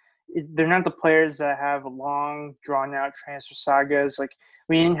in, they're not the players that have long, drawn-out transfer sagas. Like,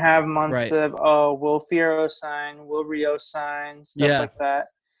 we didn't have months of, will Fierro sign, will Rio sign, stuff like that.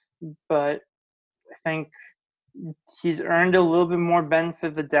 But I think he's earned a little bit more benefit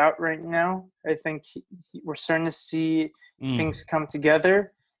of the doubt right now. I think we're starting to see things come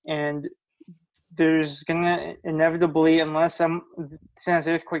together, and there's going to inevitably, unless San Jose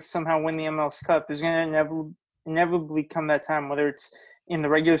Earthquakes somehow win the MLS Cup, there's going to inevitably come that time, whether it's in the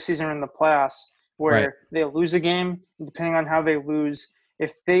regular season or in the playoffs, where they lose a game, depending on how they lose.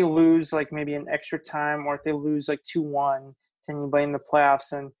 If they lose like maybe an extra time, or if they lose like 2-1 to anybody in the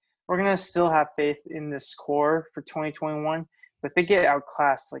playoffs, and we're going to still have faith in this core for 2021. But if they get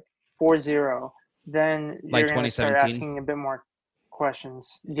outclassed like 4-0, then you're going to start asking a bit more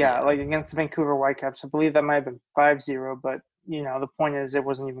questions. Yeah, like against the Vancouver Whitecaps. I believe that might have been 5-0, but, the point is it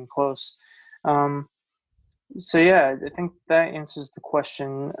wasn't even close. So, yeah, I think that answers the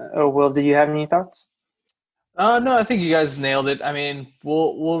question. Will, do you have any thoughts? No, I think you guys nailed it. I mean,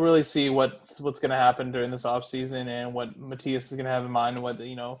 we'll really see what's going to happen during this offseason, and what Matthias is going to have in mind, and what the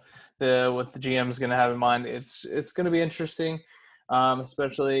GM is going to have in mind. It's going to be interesting,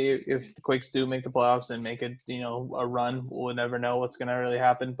 especially if the Quakes do make the playoffs and make it a run. We'll never know what's going to really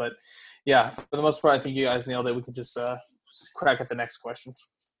happen. But yeah, for the most part, I think you guys nailed it. We could just crack at the next question.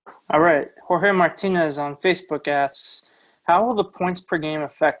 All right, Jorge Martinez on Facebook asks, how will the points per game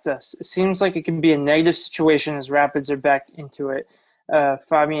affect us? It seems like it can be a negative situation as Rapids are back into it.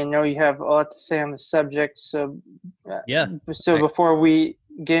 Fabi, I know you have a lot to say on the subject. So, before we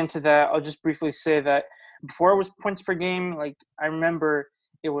get into that, I'll just briefly say that before it was points per game, like I remember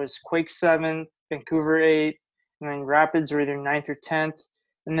it was Quakes 7th, Vancouver 8th, and then Rapids were either 9th or 10th.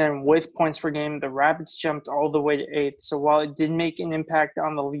 And then with points per game, the Rapids jumped all the way to 8th. So while it did make an impact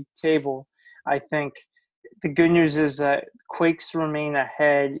on the league table, I think the good news is that Quakes remain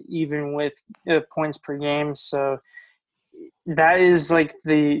ahead even with points per game. So that is like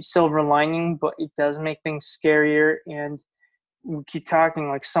the silver lining, but it does make things scarier. And we keep talking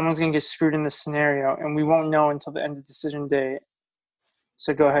like someone's going to get screwed in this scenario, and we won't know until the end of decision day.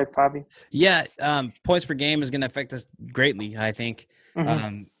 So go ahead, Fabi. Yeah, points per game is going to affect us greatly, I think.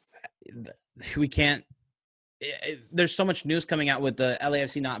 Mm-hmm. We can't – there's so much news coming out with the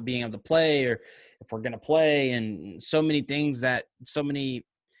LAFC not being able to play or if we're going to play, and so many things that – so many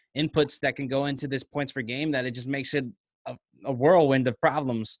inputs that can go into this points per game that it just makes it a whirlwind of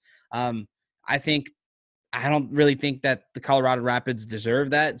problems. I don't really think that the Colorado Rapids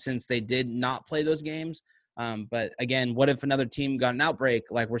deserve that since they did not play those games. But again, what if another team got an outbreak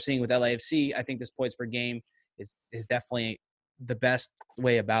like we're seeing with LAFC? I think this points per game is definitely the best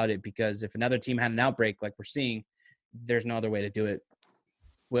way about it, because if another team had an outbreak like we're seeing, there's no other way to do it.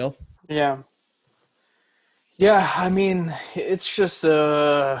 Will? Yeah, I mean, it's just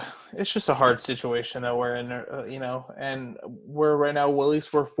a hard situation that we're in, and we're right now, well, at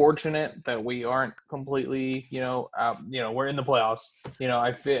least we're fortunate that we aren't completely, we're in the playoffs.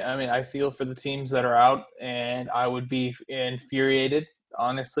 I feel for the teams that are out, and I would be infuriated,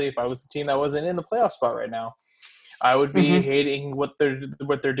 honestly, if I was the team that wasn't in the playoff spot right now. I would be hating what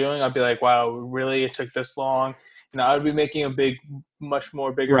they're doing. I'd be like, wow, really, it took this long. I would be making a much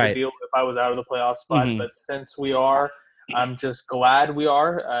more bigger deal if I was out of the playoff spot. Mm-hmm. But since we are, I'm just glad we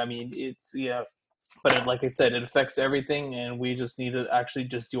are. I mean, but like I said, it affects everything, and we just need to actually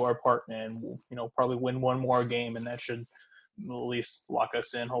just do our part and, probably win one more game, and that should at least lock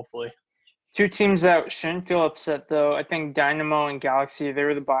us in, hopefully. Two teams that shouldn't feel upset, though, I think Dynamo and Galaxy, they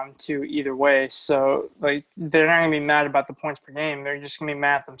were the bottom two either way. So, they're not going to be mad about the points per game. They're just going to be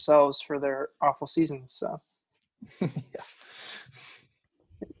mad at themselves for their awful season, so. Yeah.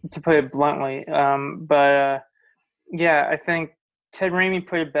 To put it bluntly. I think Ted Ramey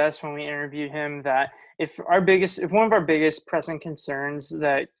put it best when we interviewed him that if one of our biggest pressing concerns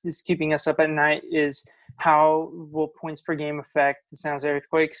that is keeping us up at night is how will points per game affect the San Jose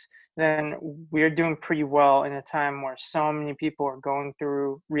Earthquakes, then we're doing pretty well in a time where so many people are going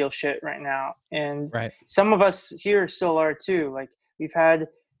through real shit right now. And Some of us here still are too. Like, we've had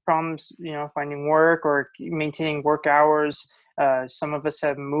problems, finding work or maintaining work hours. Some of us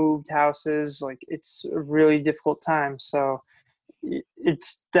have moved houses. Like, it's a really difficult time. So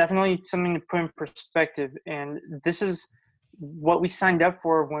it's definitely something to put in perspective. And this is what we signed up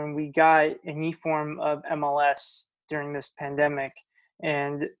for when we got any form of MLS during this pandemic.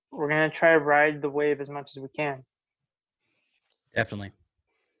 And we're going to try to ride the wave as much as we can. Definitely.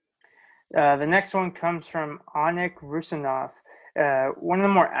 The next one comes from Onik Rusanov. One of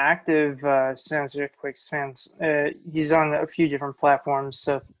the more active San Jose Earthquakes fans. He's on a few different platforms,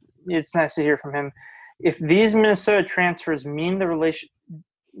 so it's nice to hear from him. If these Minnesota transfers mean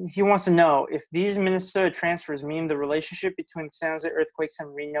he wants to know if these Minnesota transfers mean the relationship between San Jose Earthquakes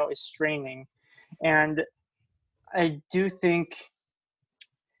and Reno is straining. And I do think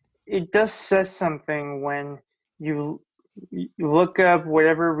it does say something when you look up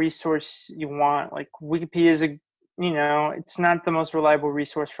whatever resource you want. Like, Wikipedia is it's not the most reliable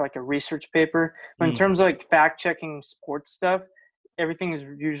resource for like a research paper. But in terms of like fact checking sports stuff, everything is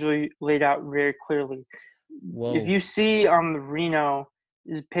usually laid out very clearly. Whoa. If you see on the Reno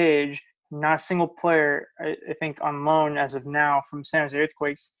page, not a single player, I think, on loan as of now from San Jose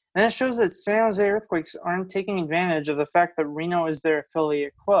Earthquakes, and it shows that San Jose Earthquakes aren't taking advantage of the fact that Reno is their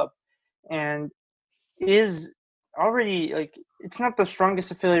affiliate club, and is already it's not the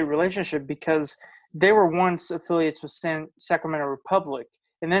strongest affiliate relationship because they were once affiliates with Sacramento Republic,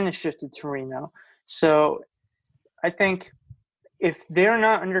 and then it shifted to Reno. So I think if they're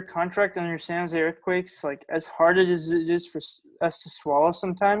not under contract under San Jose Earthquakes, as hard as it is for us to swallow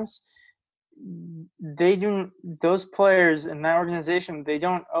sometimes, those players in that organization, they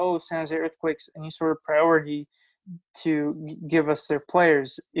don't owe San Jose Earthquakes any sort of priority to give us their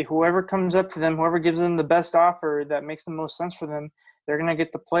players. If whoever comes up to them, whoever gives them the best offer that makes the most sense for them, they're going to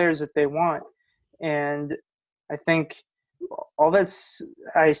get the players that they want. And I think all that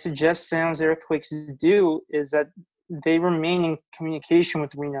I suggest San Jose Earthquakes do is that they remain in communication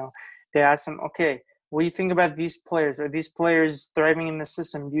with Reno. They ask them, okay, what do you think about these players? Are these players thriving in the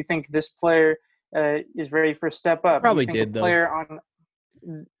system? Do you think this player is ready for a step up? Probably did, though.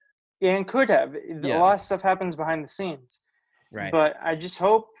 And could have. Yeah. A lot of stuff happens behind the scenes. Right. But I just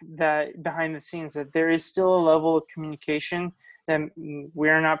hope that behind the scenes that there is still a level of communication that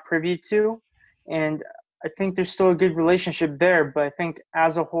we're not privy to. And I think there's still a good relationship there. But I think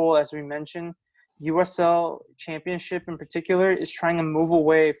as a whole, as we mentioned, USL Championship in particular is trying to move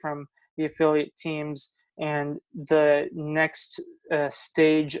away from the affiliate teams, and the next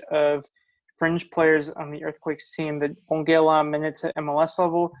stage of fringe players on the Earthquakes team that won't get a lot of minutes at MLS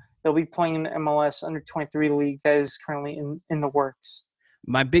level, they'll be playing in the MLS under-23 league that is currently in the works.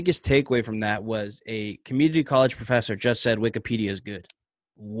 My biggest takeaway from that was a community college professor just said Wikipedia is good.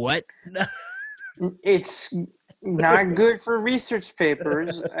 What? It's not good for research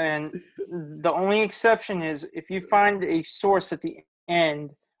papers, and the only exception is if you find a source at the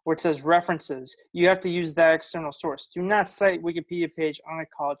end where it says references, you have to use that external source. Do not cite Wikipedia page on a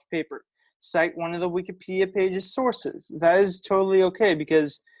college paper. Cite one of the Wikipedia page's sources. That is totally okay,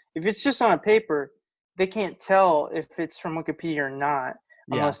 because if it's just on a paper, they can't tell if it's from Wikipedia or not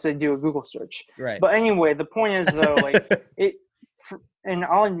unless they do a Google search. Right. But anyway, the point is though, and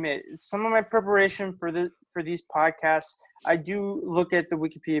I'll admit, some of my preparation for these podcasts, I do look at the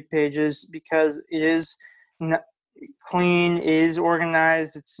Wikipedia pages because it is clean, it is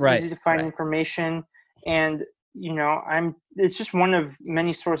organized, it's easy to find information, and it's just one of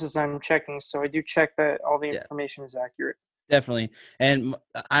many sources I'm checking. So I do check that all the information is accurate. Definitely. And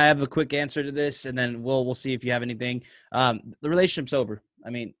I have a quick answer to this, and then we'll see if you have anything. The relationship's over. I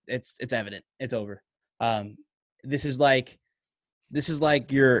mean, it's evident. It's over. This is like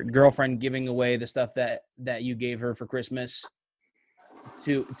your girlfriend giving away the stuff that you gave her for Christmas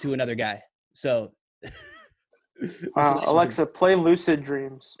to another guy. So Alexa, play Lucid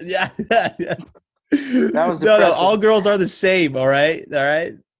Dreams. Yeah. That was no, all girls are the same, all right?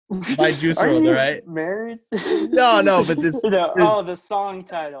 By Juice WRLD, all right? Married? No, but this. The song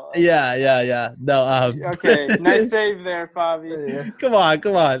title. Okay. Yeah. No. Okay, nice save there, Fabi. Come on.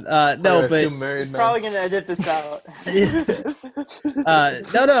 No, but he's probably gonna edit this out.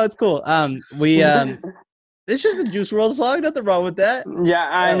 No, it's cool. It's just a Juice WRLD song. Nothing wrong with that. Yeah,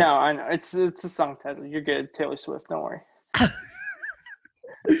 I know. It's a song title. You're good, Taylor Swift. Don't worry.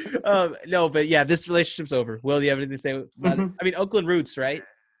 No, but yeah, this relationship's over. Will, do you have anything to say about it? I mean, Oakland Roots, right?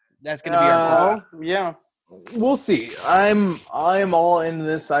 That's going to be our goal. Yeah. We'll see. I'm all in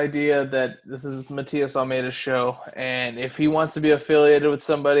this idea that this is Matias Almeida's show, and if he wants to be affiliated with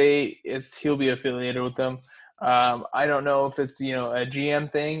somebody, he'll be affiliated with them. I don't know if it's a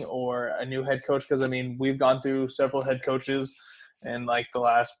GM thing or a new head coach, because I mean we've gone through several head coaches in like the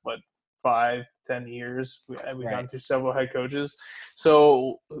last 5-10 years. We've gone through several head coaches,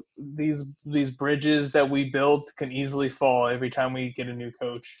 so these bridges that we build can easily fall every time we get a new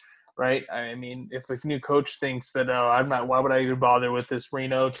coach. Right. I mean, if a new coach thinks that, why would I even bother with this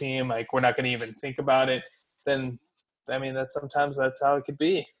Reno team? Like, we're not going to even think about it. Then, I mean, sometimes that's how it could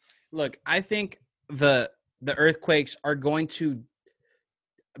be. Look, I think the Earthquakes are going to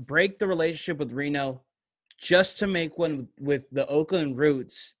break the relationship with Reno just to make one with the Oakland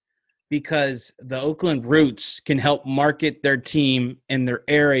Roots, because the Oakland Roots can help market their team in their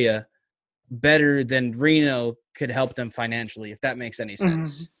area better than Reno could help them financially, if that makes any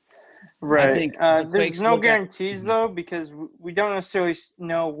sense. Mm-hmm. Right. There's no guarantees, though, because we don't necessarily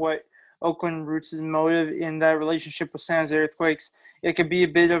know what Oakland Roots' motive in that relationship with San Jose Earthquakes. It could be a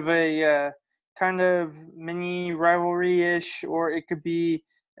bit of a kind of mini rivalry-ish, or it could be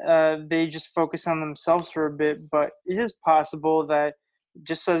they just focus on themselves for a bit. But it is possible that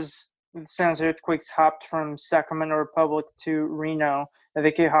just as San Jose Earthquakes hopped from Sacramento Republic to Reno, that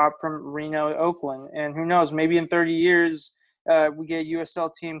they could hop from Reno to Oakland. And who knows, maybe in 30 years – we get a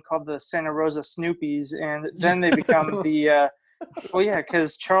USL team called the Santa Rosa Snoopies, and then they become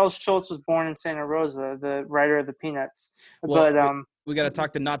because Charles Schultz was born in Santa Rosa, the writer of the Peanuts. Well, but we got to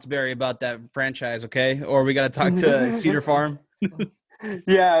talk to Knott's Berry about that franchise, okay? Or we got to talk to Cedar Farm.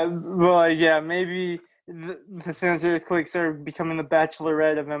 Maybe the San Jose Earthquakes are becoming the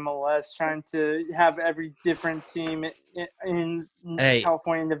Bachelorette of MLS, trying to have every different team in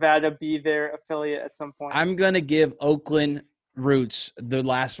California and Nevada be their affiliate at some point. I'm going to give Oakland Roots the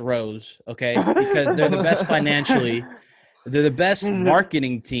last rose, okay? Because they're the best financially. They're the best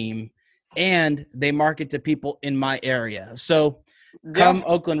marketing team, and they market to people in my area. So come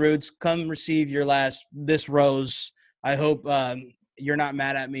Oakland Roots, come receive this rose. I hope you're not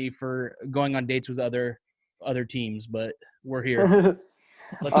mad at me for going on dates with other teams, but we're here.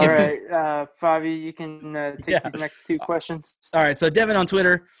 All right, Fabi, you can take the next two questions. All right, so Devin on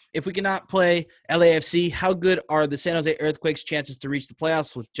Twitter, if we cannot play LAFC, how good are the San Jose Earthquakes' chances to reach the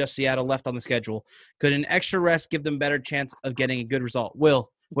playoffs with just Seattle left on the schedule? Could an extra rest give them better chance of getting a good result? Will,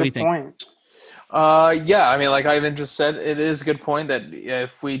 what do you think? Yeah, I mean, like Ivan just said, it is a good point that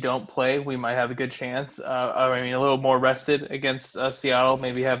if we don't play, we might have a good chance. I mean, a little more rested against Seattle,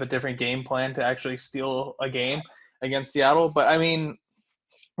 maybe have a different game plan to actually steal a game against Seattle. But I mean,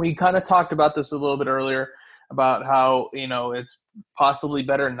 we kind of talked about this a little bit earlier about how, it's possibly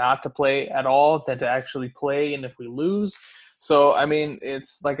better not to play at all than to actually play, and if we lose. So, I mean,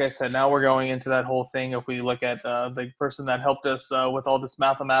 it's like I said, now we're going into that whole thing. If we look at the person that helped us with all this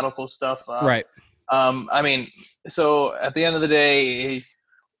mathematical stuff, Right. I mean, so at the end of the day,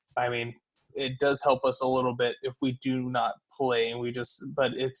 I mean, it does help us a little bit if we do not play, and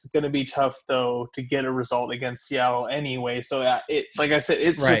but it's going to be tough though to get a result against Seattle anyway. So like I said,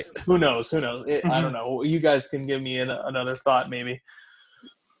 it's Right. just who knows. I don't know. You guys can give me another thought, maybe.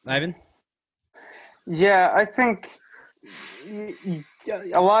 Ivan? Yeah, I think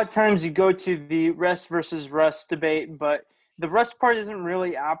a lot of times you go to the rest versus rust debate, but the rust part isn't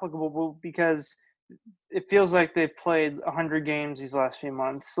really applicable because it feels like they've played 100 games these last few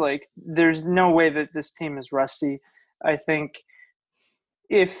months. Like, there's no way that this team is rusty. I think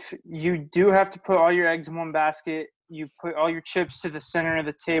if you do have to put all your eggs in one basket, you put all your chips to the center of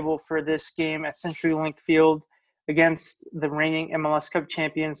the table for this game at CenturyLink Field against the reigning MLS Cup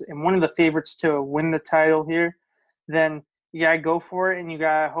champions and one of the favorites to win the title here, then you got to go for it, and you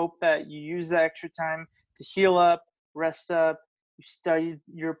got to hope that you use that extra time to heal up, rest up, you study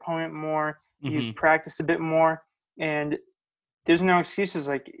your opponent more, you practice a bit more, and there's no excuses.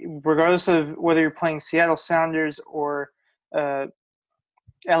 Like, regardless of whether you're playing Seattle Sounders or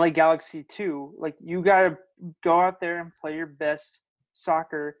LA Galaxy 2, like, you got to go out there and play your best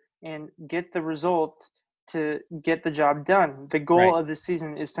soccer and get the result to get the job done. The goal of this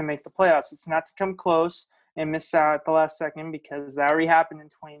season is to make the playoffs. It's not to come close and miss out at the last second, because that already happened in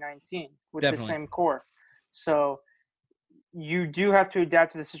 2019 with the same core. So you do have to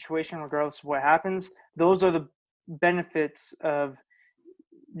adapt to the situation regardless of what happens. Those are the benefits of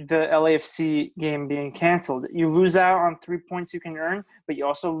the LAFC game being canceled. You lose out on 3 points you can earn, but you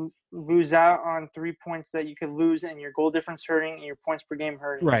also lose out on 3 points that you could lose, and your goal difference hurting and your points per game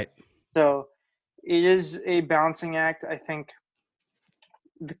hurting. Right. So it is a balancing act. I think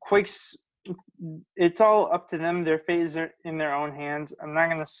the Quakes, it's all up to them. Their fate is in their own hands. I'm not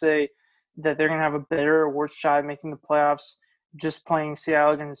going to say that they're going to have a better or worse shot at making the playoffs just playing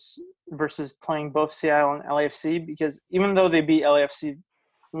Seattle versus playing both Seattle and LAFC, because even though they beat LAFC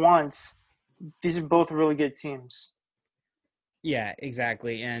once, these are both really good teams. Yeah,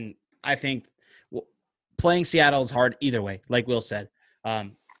 exactly. And I think playing Seattle is hard either way, like Will said.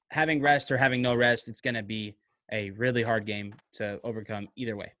 Having rest or having no rest, it's going to be a really hard game to overcome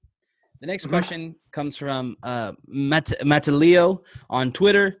either way. The next question comes from Matalio on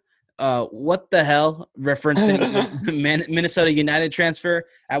Twitter. What the hell? Referencing Minnesota United transfer.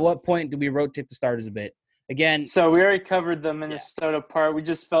 At what point do we rotate the starters a bit? Again, so we already covered the Minnesota part. We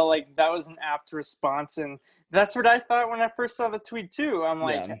just felt like that was an apt response, and that's what I thought when I first saw the tweet too. I'm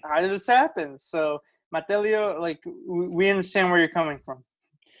like, how did this happen? So Matelio, like, we understand where you're coming from.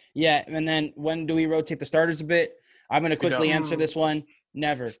 Yeah, and then when do we rotate the starters a bit? I'm going to quickly answer this one.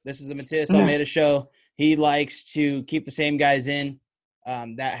 Never. This is a Matias Almeida show. He likes to keep the same guys in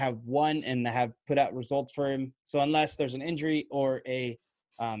that have won and that have put out results for him. So unless there's an injury or a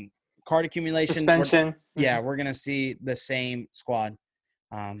card accumulation, suspension, we're going to see the same squad.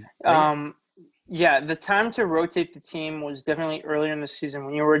 Yeah, the time to rotate the team was definitely earlier in the season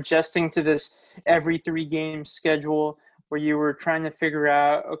when you were adjusting to this every 3-game schedule, where you were trying to figure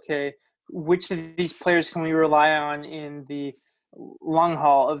out, okay, which of these players can we rely on in the long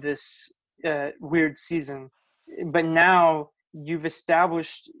haul of this weird season. But now you've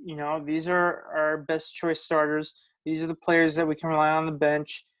established, these are our best choice starters. These are the players that we can rely on the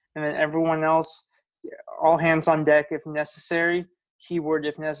bench. And then everyone else, all hands on deck if necessary. Keyword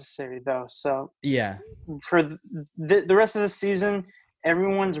if necessary, though. So yeah, for the rest of the season,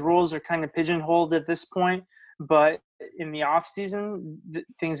 everyone's roles are kind of pigeonholed at this point. But in the off season,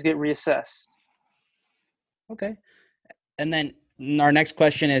 things get reassessed. Okay. And then our next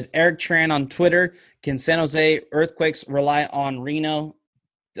question is Eric Tran on Twitter. Can San Jose Earthquakes rely on Reno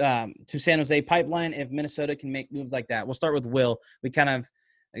to San Jose pipeline if Minnesota can make moves like that? We'll start with Will. We kind of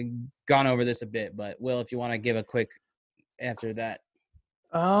gone over this a bit, but Will, if you want to give a quick answer to that.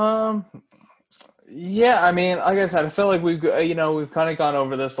 Yeah, I mean, like I said, I feel like we've kind of gone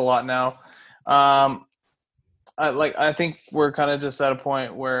over this a lot now. I think we're kind of just at a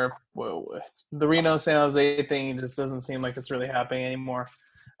point where the Reno San Jose thing just doesn't seem like it's really happening anymore.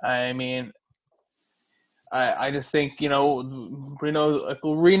 I mean, I just think,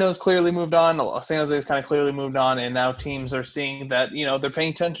 Reno's clearly moved on. San Jose's kind of clearly moved on, and now teams are seeing that, they're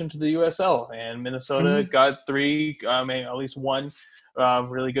paying attention to the USL. And Minnesota got at least one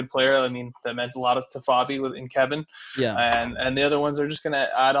really good player. I mean, that meant a lot to Fabi and Kevin. Yeah. And the other ones are just going to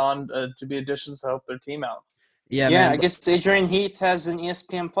add on to be additions to help their team out. Yeah, man. I guess Adrian Heath has an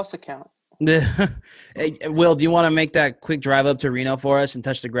ESPN Plus account. Hey, Will, do you want to make that quick drive up to Reno for us and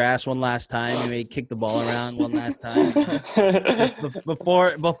touch the grass one last time? Maybe kick the ball around one last time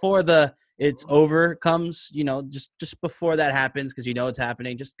before it's over comes. Just before that happens, because it's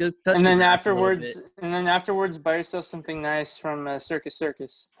happening. Just go touch. And then afterwards, buy yourself something nice from Circus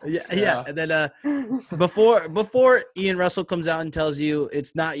Circus. Yeah. And then before Ian Russell comes out and tells you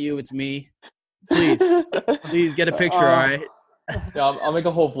it's not you, it's me. Please get a picture. All right. Yeah, I'll make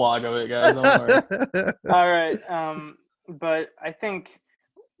a whole vlog of it, guys. Don't worry. All right. But I think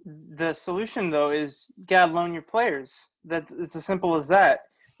the solution, though, is you gotta loan your players. It's as simple as that.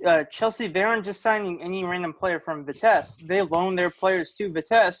 Chelsea, they aren't just signing any random player from Vitesse. They loan their players to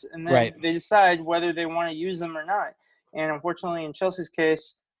Vitesse, and then they decide whether they want to use them or not. And unfortunately, in Chelsea's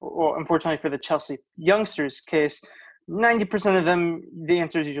case, or unfortunately for the Chelsea youngsters' case, 90% of them, the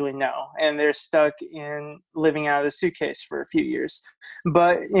answer is usually no, and they're stuck in living out of the suitcase for a few years.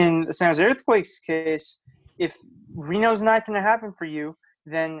 But in the San Jose Earthquakes case, if Reno's not going to happen for you,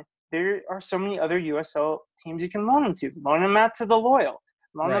 then there are so many other USL teams you can loan them to. Loan them out to the Loyal.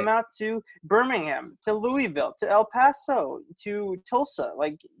 Loan them out to Birmingham, to Louisville, to El Paso, to Tulsa.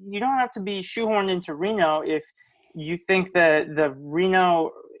 Like, you don't have to be shoehorned into Reno if you think that the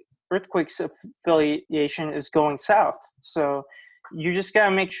Reno Earthquakes affiliation is going south. So you just got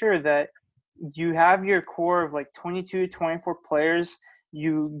to make sure that you have your core of like 22 to 24 players.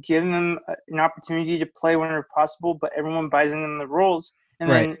 You give them an opportunity to play whenever possible, but everyone buys in the rules. And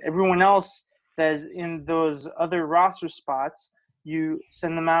then everyone else that is in those other roster spots, you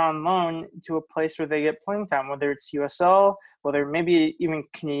send them out on loan to a place where they get playing time, whether it's USL, whether maybe even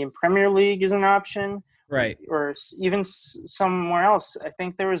Canadian Premier League is an option. Right. Or even somewhere else. I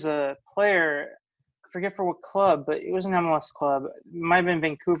think there was a player, I forget for what club, but it was an MLS club. It might have been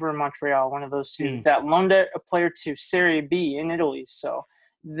Vancouver or Montreal, one of those two, that loaned a player to Serie B in Italy. So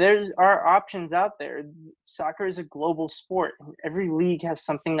there are options out there. Soccer is a global sport. Every league has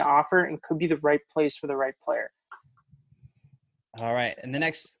something to offer and could be the right place for the right player. All right. And the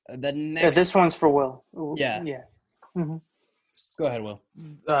next this one's for Will. Yeah. Mm-hmm. Go ahead, Will.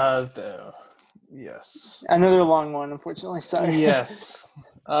 Yes. Another long one, unfortunately. Sorry. Yes.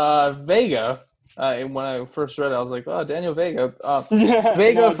 Vega. When I first read it, I was like, "Oh, Daniel Vega."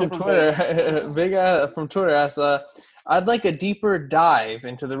 Vega from Twitter. Vega from Twitter asks, "I'd like a deeper dive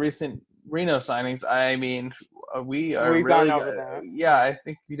into the recent Reno signings. I mean, we've really gone over that. Yeah, I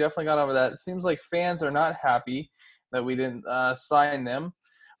think we definitely got over that. It seems like fans are not happy that we didn't sign them,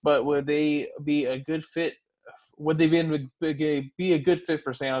 but would they be a good fit? Would they be a good fit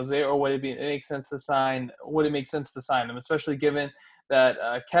for San Jose, or would it make sense to sign? Would it make sense to sign them, especially given that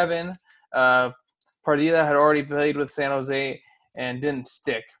Kevin Pardita had already played with San Jose and didn't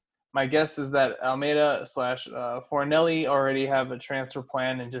stick? My guess is that Almeida / Fornelli already have a transfer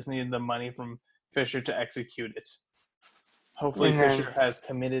plan and just needed the money from Fisher to execute it. Hopefully, Fisher has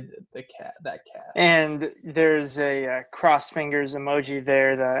committed that cash. And there's a cross fingers emoji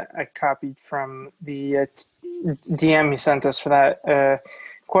there that I copied from the DM he sent us for that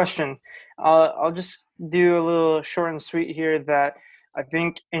question. I'll just do a little short and sweet here that I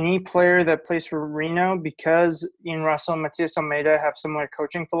think any player that plays for Reno, because Ian Russell and Matias Almeida have similar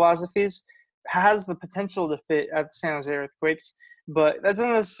coaching philosophies, has the potential to fit at the San Jose Earthquakes. But that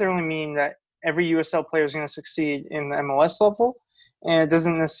doesn't necessarily mean that every USL player is going to succeed in the MLS level. And it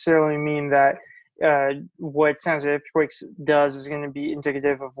doesn't necessarily mean that what San Jose Earthquakes does is going to be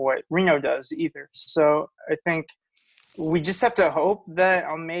indicative of what Reno does either. So I think we just have to hope that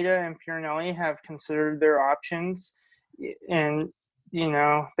Almeida and Fornelli have considered their options. And,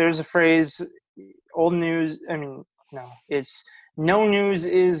 there's a phrase, old news. I mean, no, it's no news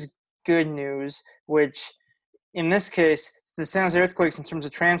is good news, which in this case, the San Jose Earthquakes, in terms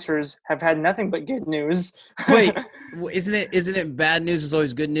of transfers, have had nothing but good news. Wait, isn't it bad news is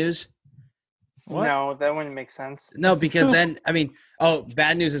always good news? What? No, that wouldn't make sense. No, because then,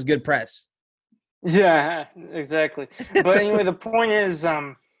 bad news is good press. Yeah, exactly. But anyway, the point is,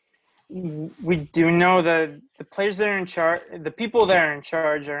 we do know that the players that are in charge, the people that are in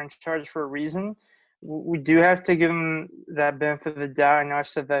charge for a reason. We do have to give them that benefit of the doubt. I know I've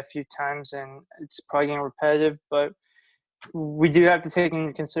said that a few times, and it's probably getting repetitive, but we do have to take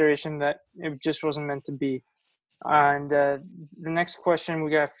into consideration that it just wasn't meant to be. And the next question,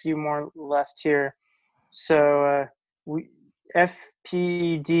 we got a few more left here. So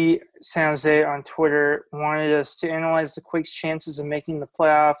FPD San Jose on Twitter wanted us to analyze the Quakes' chances of making the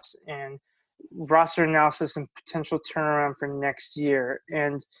playoffs and roster analysis and potential turnaround for next year.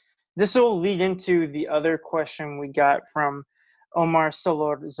 And this will lead into the other question we got from Omar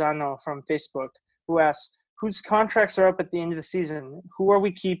Solorzano from Facebook, who asked, whose contracts are up at the end of the season? Who are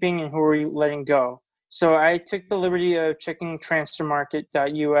we keeping and who are we letting go? So I took the liberty of checking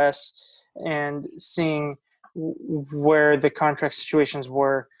transfermarket.us and seeing where the contract situations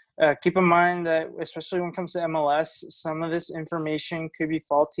were. Keep in mind that, especially when it comes to MLS, some of this information could be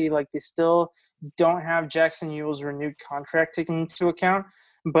faulty. Like, they still don't have Jackson Ewell's renewed contract taken into account,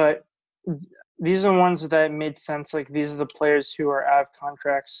 but these are the ones that made sense. Like, these are the players who are out of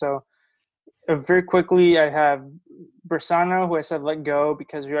contracts. So very quickly, I have Bersano, who I said let go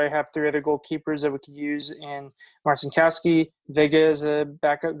because we already have 3 other goalkeepers that we could use in Marcinkowski, Vega as a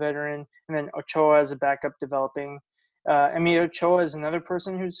backup veteran, and then Ochoa as a backup developing. Emilio Ochoa is another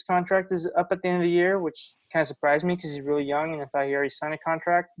person whose contract is up at the end of the year, which kind of surprised me because he's really young and I thought he already signed a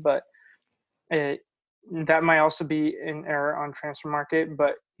contract. But that might also be an error on transfer market.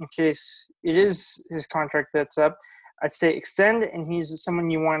 But in case it is his contract that's up, I'd say extend, and he's someone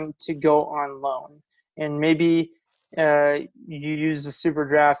you want to go on loan. And maybe you use the super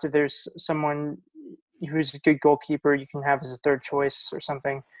draft if there's someone who's a good goalkeeper you can have as a third choice or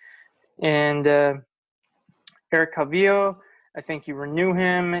something. And Eric Calvillo, I think you renew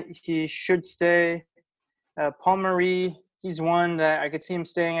him. He should stay. Paul Marie, he's one that I could see him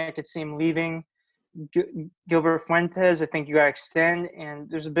staying. I could see him leaving. Gilbert Fuentes, I think you got to extend. And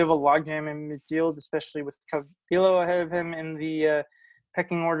there's a bit of a logjam in midfield, especially with Calvillo ahead of him in the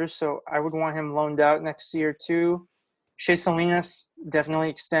pecking order. So I would want him loaned out next year too. Shea Salinas, definitely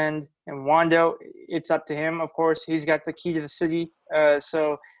extend. And Wando, it's up to him, of course. He's got the key to the city.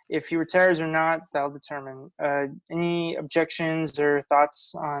 So if he retires or not, that'll determine. Any objections or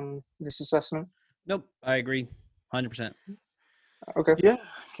thoughts on this assessment? Nope, I agree 100%. Okay. Yeah,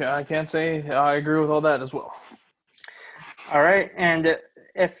 I can't say I agree with all that as well. All right. And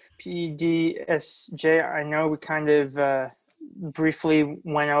FPDSJ, I know we kind of briefly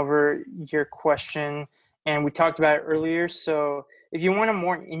went over your question and we talked about it earlier. So if you want a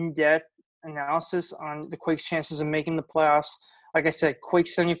more in-depth analysis on the Quakes' chances of making the playoffs, like I said,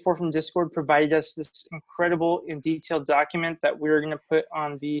 Quake74 from Discord provided us this incredible and detailed document that we're going to put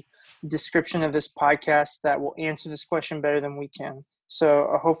on the description of this podcast that will answer this question better than we can.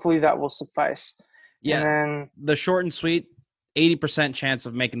 So hopefully that will suffice. Yeah, and then, the short and sweet, 80% chance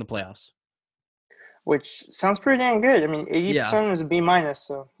of making the playoffs. Which sounds pretty damn good. I mean, 80% is a B minus,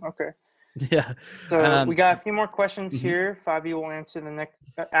 so okay. Yeah. So we got a few more questions here. Fabi will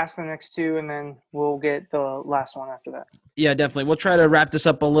ask the next 2, and then we'll get the last one after that. Yeah, definitely. We'll try to wrap this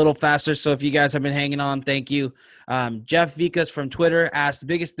up a little faster. So if you guys have been hanging on, thank you. Jeff Vikas from Twitter asked, the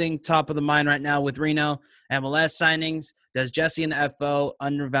biggest thing top of the mind right now with Reno MLS signings, does Jesse and the FO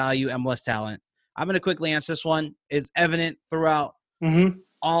undervalue MLS talent? I'm going to quickly answer this one. It's evident throughout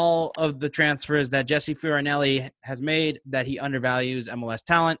all of the transfers that Jesse Fioranelli has made that he undervalues MLS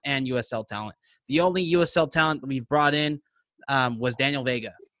talent and USL talent. The only USL talent that we've brought in was Daniel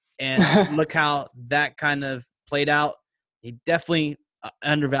Vega. And look how that kind of played out. He definitely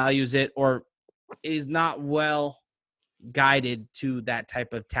undervalues it or is not well guided to that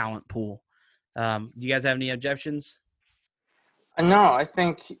type of talent pool. Do you guys have any objections? No, I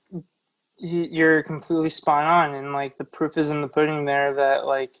think you're completely spot on. And, like, the proof is in the pudding there that,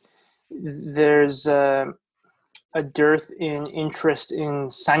 like, there's a dearth in interest in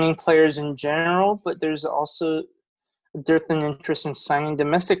signing players in general, but there's also a dearth in interest in signing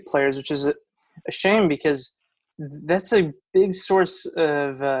domestic players, which is a shame because that's a big source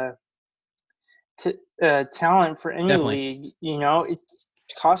of talent for any league. You know, it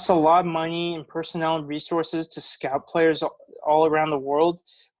costs a lot of money and personnel and resources to scout players all around the world,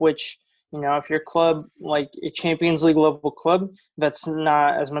 which, you know, if your club, like a Champions League level club, that's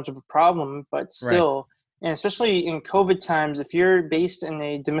not as much of a problem, but still, and especially in COVID times, if you're based in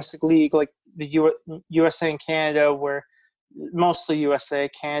a domestic league like the USA and Canada, where mostly USA,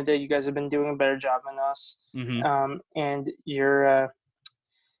 Canada, you guys have been doing a better job than us. And your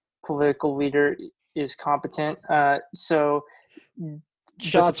political leader is competent. So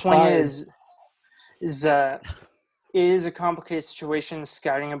Shots the point fired. is it is a complicated situation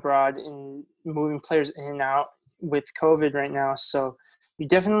scouting abroad and moving players in and out with COVID right now. So you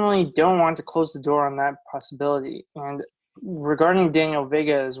definitely don't want to close the door on that possibility. And regarding Daniel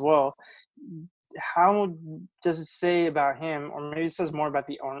Vega as well, how does it say about him, or maybe it says more about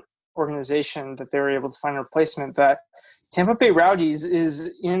the organization that they were able to find a replacement, that Tampa Bay Rowdies is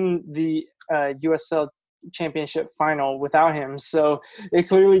in the USL championship final without him. So they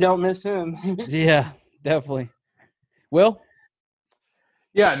clearly don't miss him. Yeah, definitely. Will?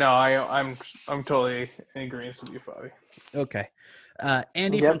 Yeah, no, I'm totally in agreement with you, Fabi. Okay.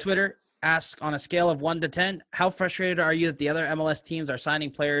 Andy Yep. from Twitter asks, on a scale of 1 to 10, how frustrated are you that the other MLS teams are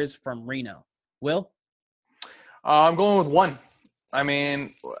signing players from Reno? Will? I'm going with 1. I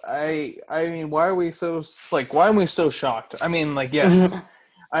mean, why are we so shocked? I mean, like, yes,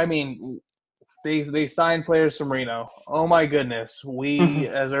 I mean, they sign players from Reno. Oh my goodness, we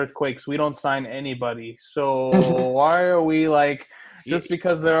as Earthquakes, we don't sign anybody. So why are we like, just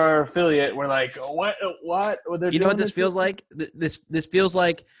because they're our affiliate, we're like, what? You know what this feels like? This feels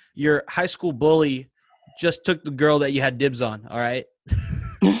like your high school bully just took the girl that you had dibs on. All right.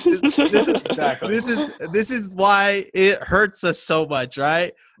 Exactly. This is why it hurts us so much,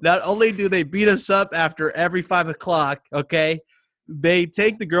 right? Not only do they beat us up after every 5 o'clock, okay, they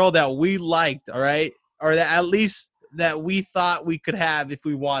take the girl that we liked, all right, or that at least that we thought we could have if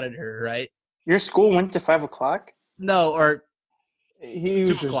we wanted her, right? Your school went to 5 o'clock? No, or He was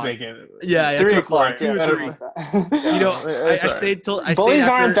 2 just o'clock. making Yeah, 3 2 o'clock. o'clock, 2 Yeah, or 3. Yeah. You know, It's I all stayed till Bullies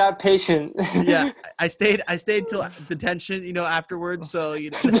after, aren't that patient. yeah, I stayed till detention, you know, afterwards. So,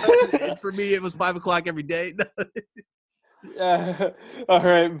 you know, for me, it was 5 o'clock every day. All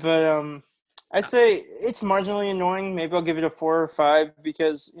right, but I'd say it's marginally annoying. Maybe I'll give it a 4 or 5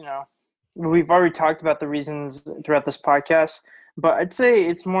 because, you know, we've already talked about the reasons throughout this podcast. But I'd say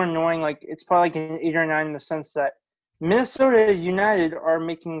it's more annoying. Like, it's probably like an 8 or 9 in the sense that Minnesota United are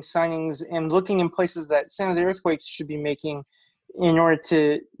making signings and looking in places that San Jose Earthquakes should be making in order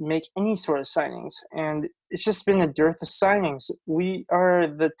to make any sort of signings. And it's just been a dearth of signings. We are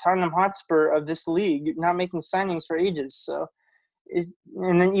the Tottenham Hotspur of this league, not making signings for ages. So,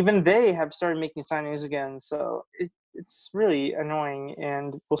 and then even they have started making signings again. So it's really annoying.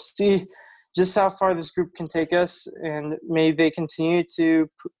 And we'll see just how far this group can take us. And maybe they continue to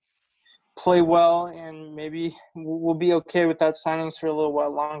play well, and maybe we'll be okay without signings for a little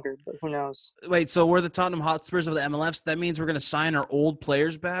while longer, but who knows? Wait, so we're the Tottenham Hotspurs of the MLFs. That means we're going to sign our old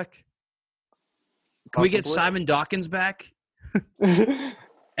players back? Can we get Simon Dawkins back?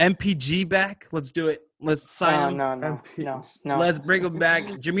 MPG back? Let's do it. Let's sign him. No. Let's bring him back.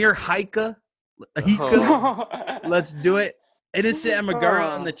 Jameer Hika. Let's do it. Innocent and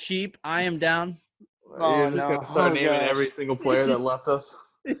Magara on the cheap. I am down. You're just going to start naming every single player that left us.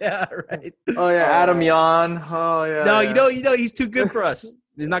 Yeah, right. Oh yeah, Adam Yan. Oh yeah. No, yeah. you know, he's too good for us.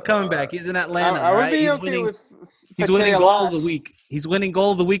 He's not coming back. He's in Atlanta. I would right? be okay with. He's winning goal of the week. He's winning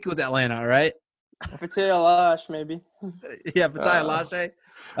goal of the week with Atlanta, right? Fateh Alash, maybe. Yeah, Fateh Alash.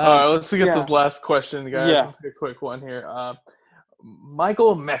 All right, let's get this last question, guys. Yeah. Let's get a quick one here.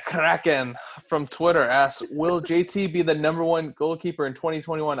 Michael McCracken from Twitter asks, will JT be the number 1 goalkeeper in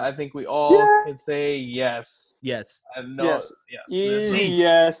 2021? I think we all can say yes. Yes. Yes.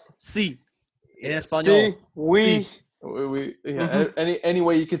 Yes. Sí. En español. Sí. We any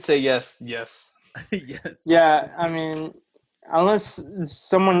way you could say yes. Yes. Yeah, I mean, unless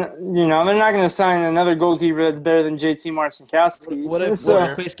someone, you know, they're not going to sign another goalkeeper that's better than JT Marcinkowski. What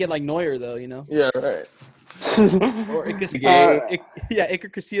if Quakes get like Neuer, though, you know? Yeah, right. Or Iker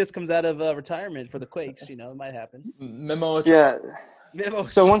Casillas comes out of retirement for the Quakes. You know, it might happen. Memo.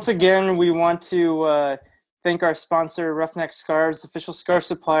 So once again, we want to thank our sponsor, Roughneck Scarves, official scarf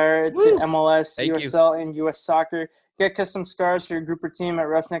supplier to MLS, USL, and US Soccer. Get custom scarves for your group or team at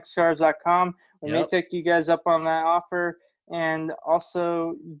roughneckscarves.com. We may take you guys up on that offer. And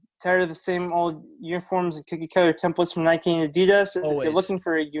also, tired of the same old uniforms and cookie-cutter templates from Nike and Adidas? If you're looking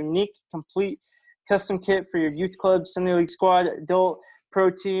for a unique, complete custom kit for your youth club, Sunday League squad, adult, pro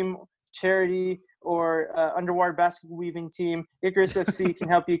team, charity, or underwater basketball weaving team, Icarus FC can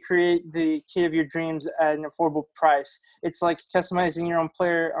help you create the kit of your dreams at an affordable price. It's like customizing your own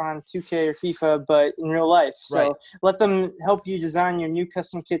player on 2K or FIFA, but in real life. So let them help you design your new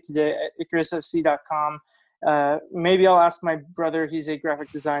custom kit today at IcarusFC.com. Maybe I'll ask my brother, he's a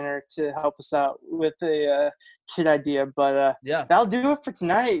graphic designer, to help us out with a kit idea. But that'll do it for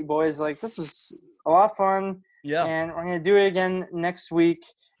tonight, boys. Like, this was a lot of fun. Yeah. And we're going to do it again next week,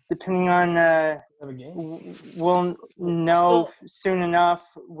 depending on we'll know soon enough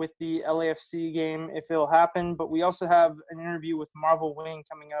with the LAFC game if it'll happen. But we also have an interview with Marvel Wing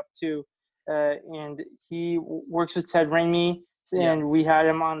coming up too. And he works with Ted Ramey, and we had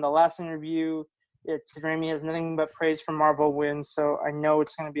him on the last interview. Ted Ramey has nothing but praise for Marvel Win, so I know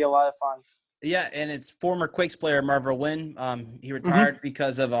it's going to be a lot of fun. Yeah, and it's former Quakes player Marvel Win. He retired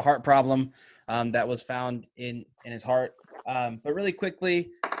because of a heart problem that was found in his heart. But really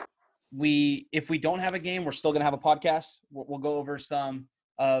quickly, if we don't have a game, we're still going to have a podcast. We'll go over some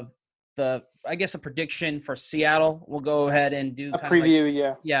of I guess a prediction for Seattle. We'll go ahead and do a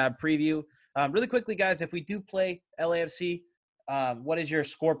preview. a preview. Really quickly, guys, if we do play LAFC, what is your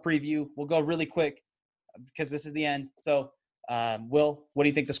score preview? We'll go really quick because this is the end. So, Will, what do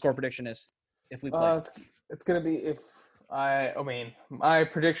you think the score prediction is if we play? It's going to be my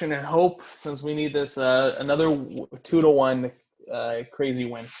prediction and hope, since we need this, another 2-1 crazy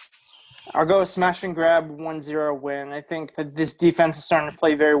win. I'll go smash and grab 1-0 win. I think that this defense is starting to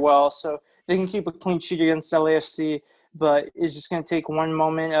play very well, so they can keep a clean sheet against LAFC, but it's just going to take one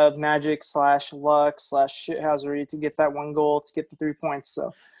moment of magic / luck / shithousery to get that one goal, to get the 3 points.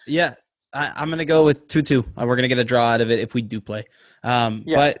 So yeah, I'm going to go with 2-2. We're going to get a draw out of it if we do play.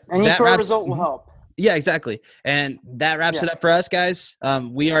 But any sort of result will help. Yeah, exactly. And that wraps it up for us, guys.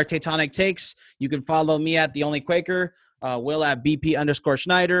 We are Tectonic Takes. You can follow me at The Only Quaker, Will at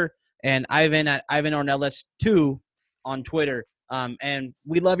BP_Schneider, and Ivan at Ivan Ornelas 2 on Twitter. And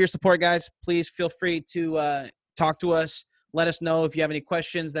we love your support, guys. Please feel free to talk to us. Let us know if you have any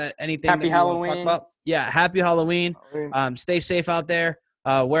questions, anything happy that you Halloween. want to talk about. Yeah, happy Halloween. Stay safe out there.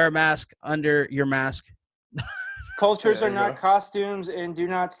 Wear a mask under your mask. Cultures are not costumes, and do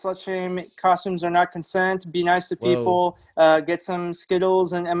not slut shame. Costumes are not consent. Be nice to people. Get some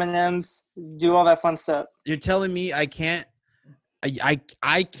Skittles and M&Ms. Do all that fun stuff. You're telling me I can't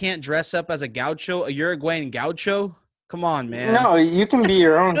dress up as a gaucho, a Uruguayan gaucho? Come on, man. No, you can be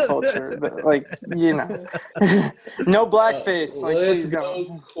your own culture, but no blackface. Let's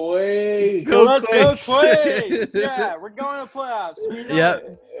go, Quakes. Let's go, Quakes. Yeah, we're going to playoffs.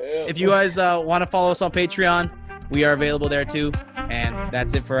 Yep. If you guys want to follow us on Patreon, we are available there too. And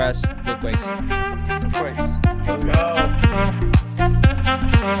that's it for us. Go Quakes. Quakes. Let's go.